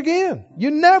yield to it again.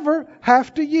 You never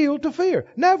have to yield to fear.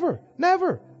 Never,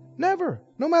 never, never.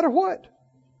 No matter what.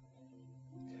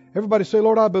 Everybody say,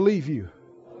 Lord, I believe you.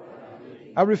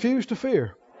 I refuse to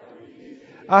fear.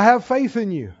 I have faith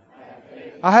in you.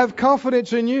 I have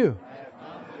confidence in you.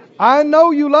 I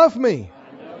know you love me.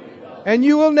 And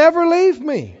you will never leave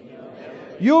me.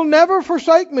 You'll never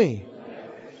forsake me.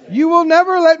 You will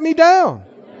never let me down.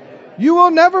 You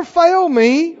will never fail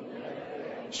me.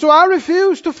 So I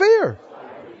refuse to fear.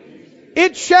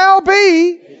 It shall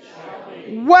be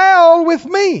well with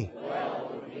me.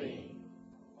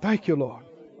 Thank you, Lord.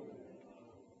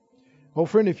 Oh,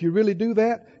 friend, if you really do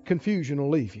that, confusion will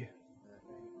leave you.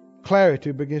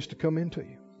 Clarity begins to come into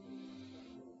you.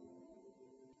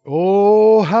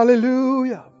 Oh,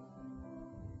 hallelujah.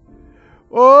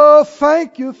 Oh,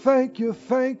 thank you, thank you,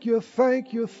 thank you,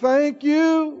 thank you, thank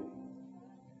you.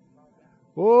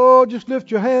 Oh, just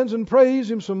lift your hands and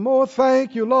praise Him some more.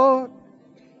 Thank you, Lord.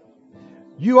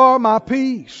 You are my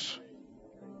peace.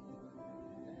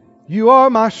 You are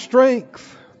my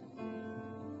strength.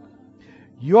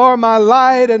 You are my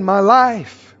light and my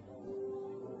life.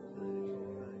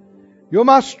 You're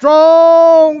my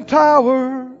strong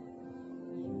tower.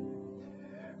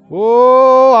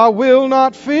 Oh, I will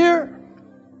not fear.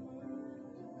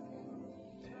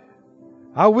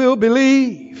 I will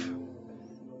believe.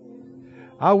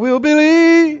 I will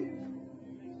believe.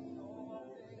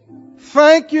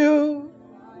 Thank you.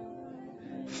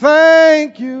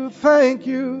 Thank you. Thank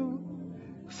you.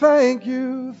 Thank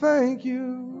you. Thank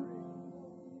you.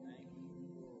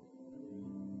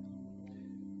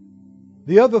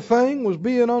 The other thing was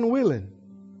being unwilling,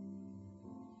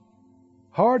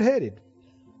 hard-headed,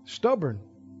 stubborn,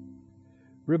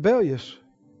 rebellious.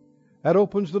 That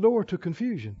opens the door to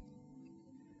confusion.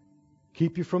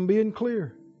 Keep you from being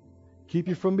clear. Keep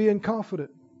you from being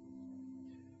confident.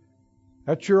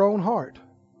 That's your own heart.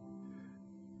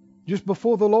 Just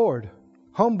before the Lord,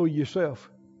 humble yourself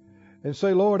and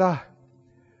say, Lord,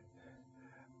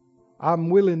 I'm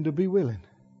willing to be willing.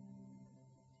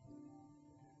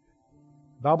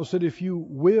 The Bible said if you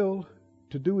will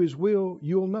to do His will,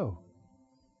 you'll know.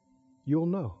 You'll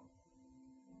know.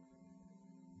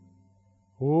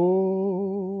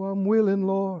 Oh, I'm willing,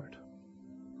 Lord.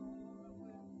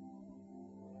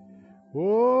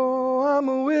 Oh,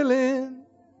 I'm willing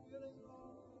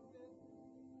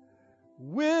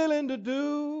to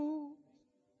do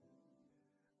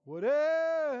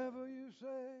whatever you say.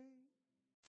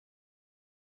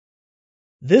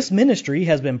 This ministry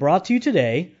has been brought to you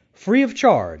today free of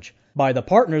charge by the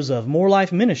partners of More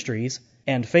Life Ministries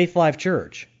and Faith Life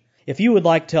Church. If you would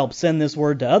like to help send this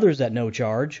word to others at no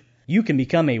charge, you can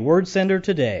become a word sender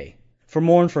today. For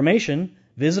more information,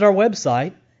 visit our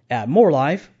website at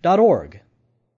morelife.org.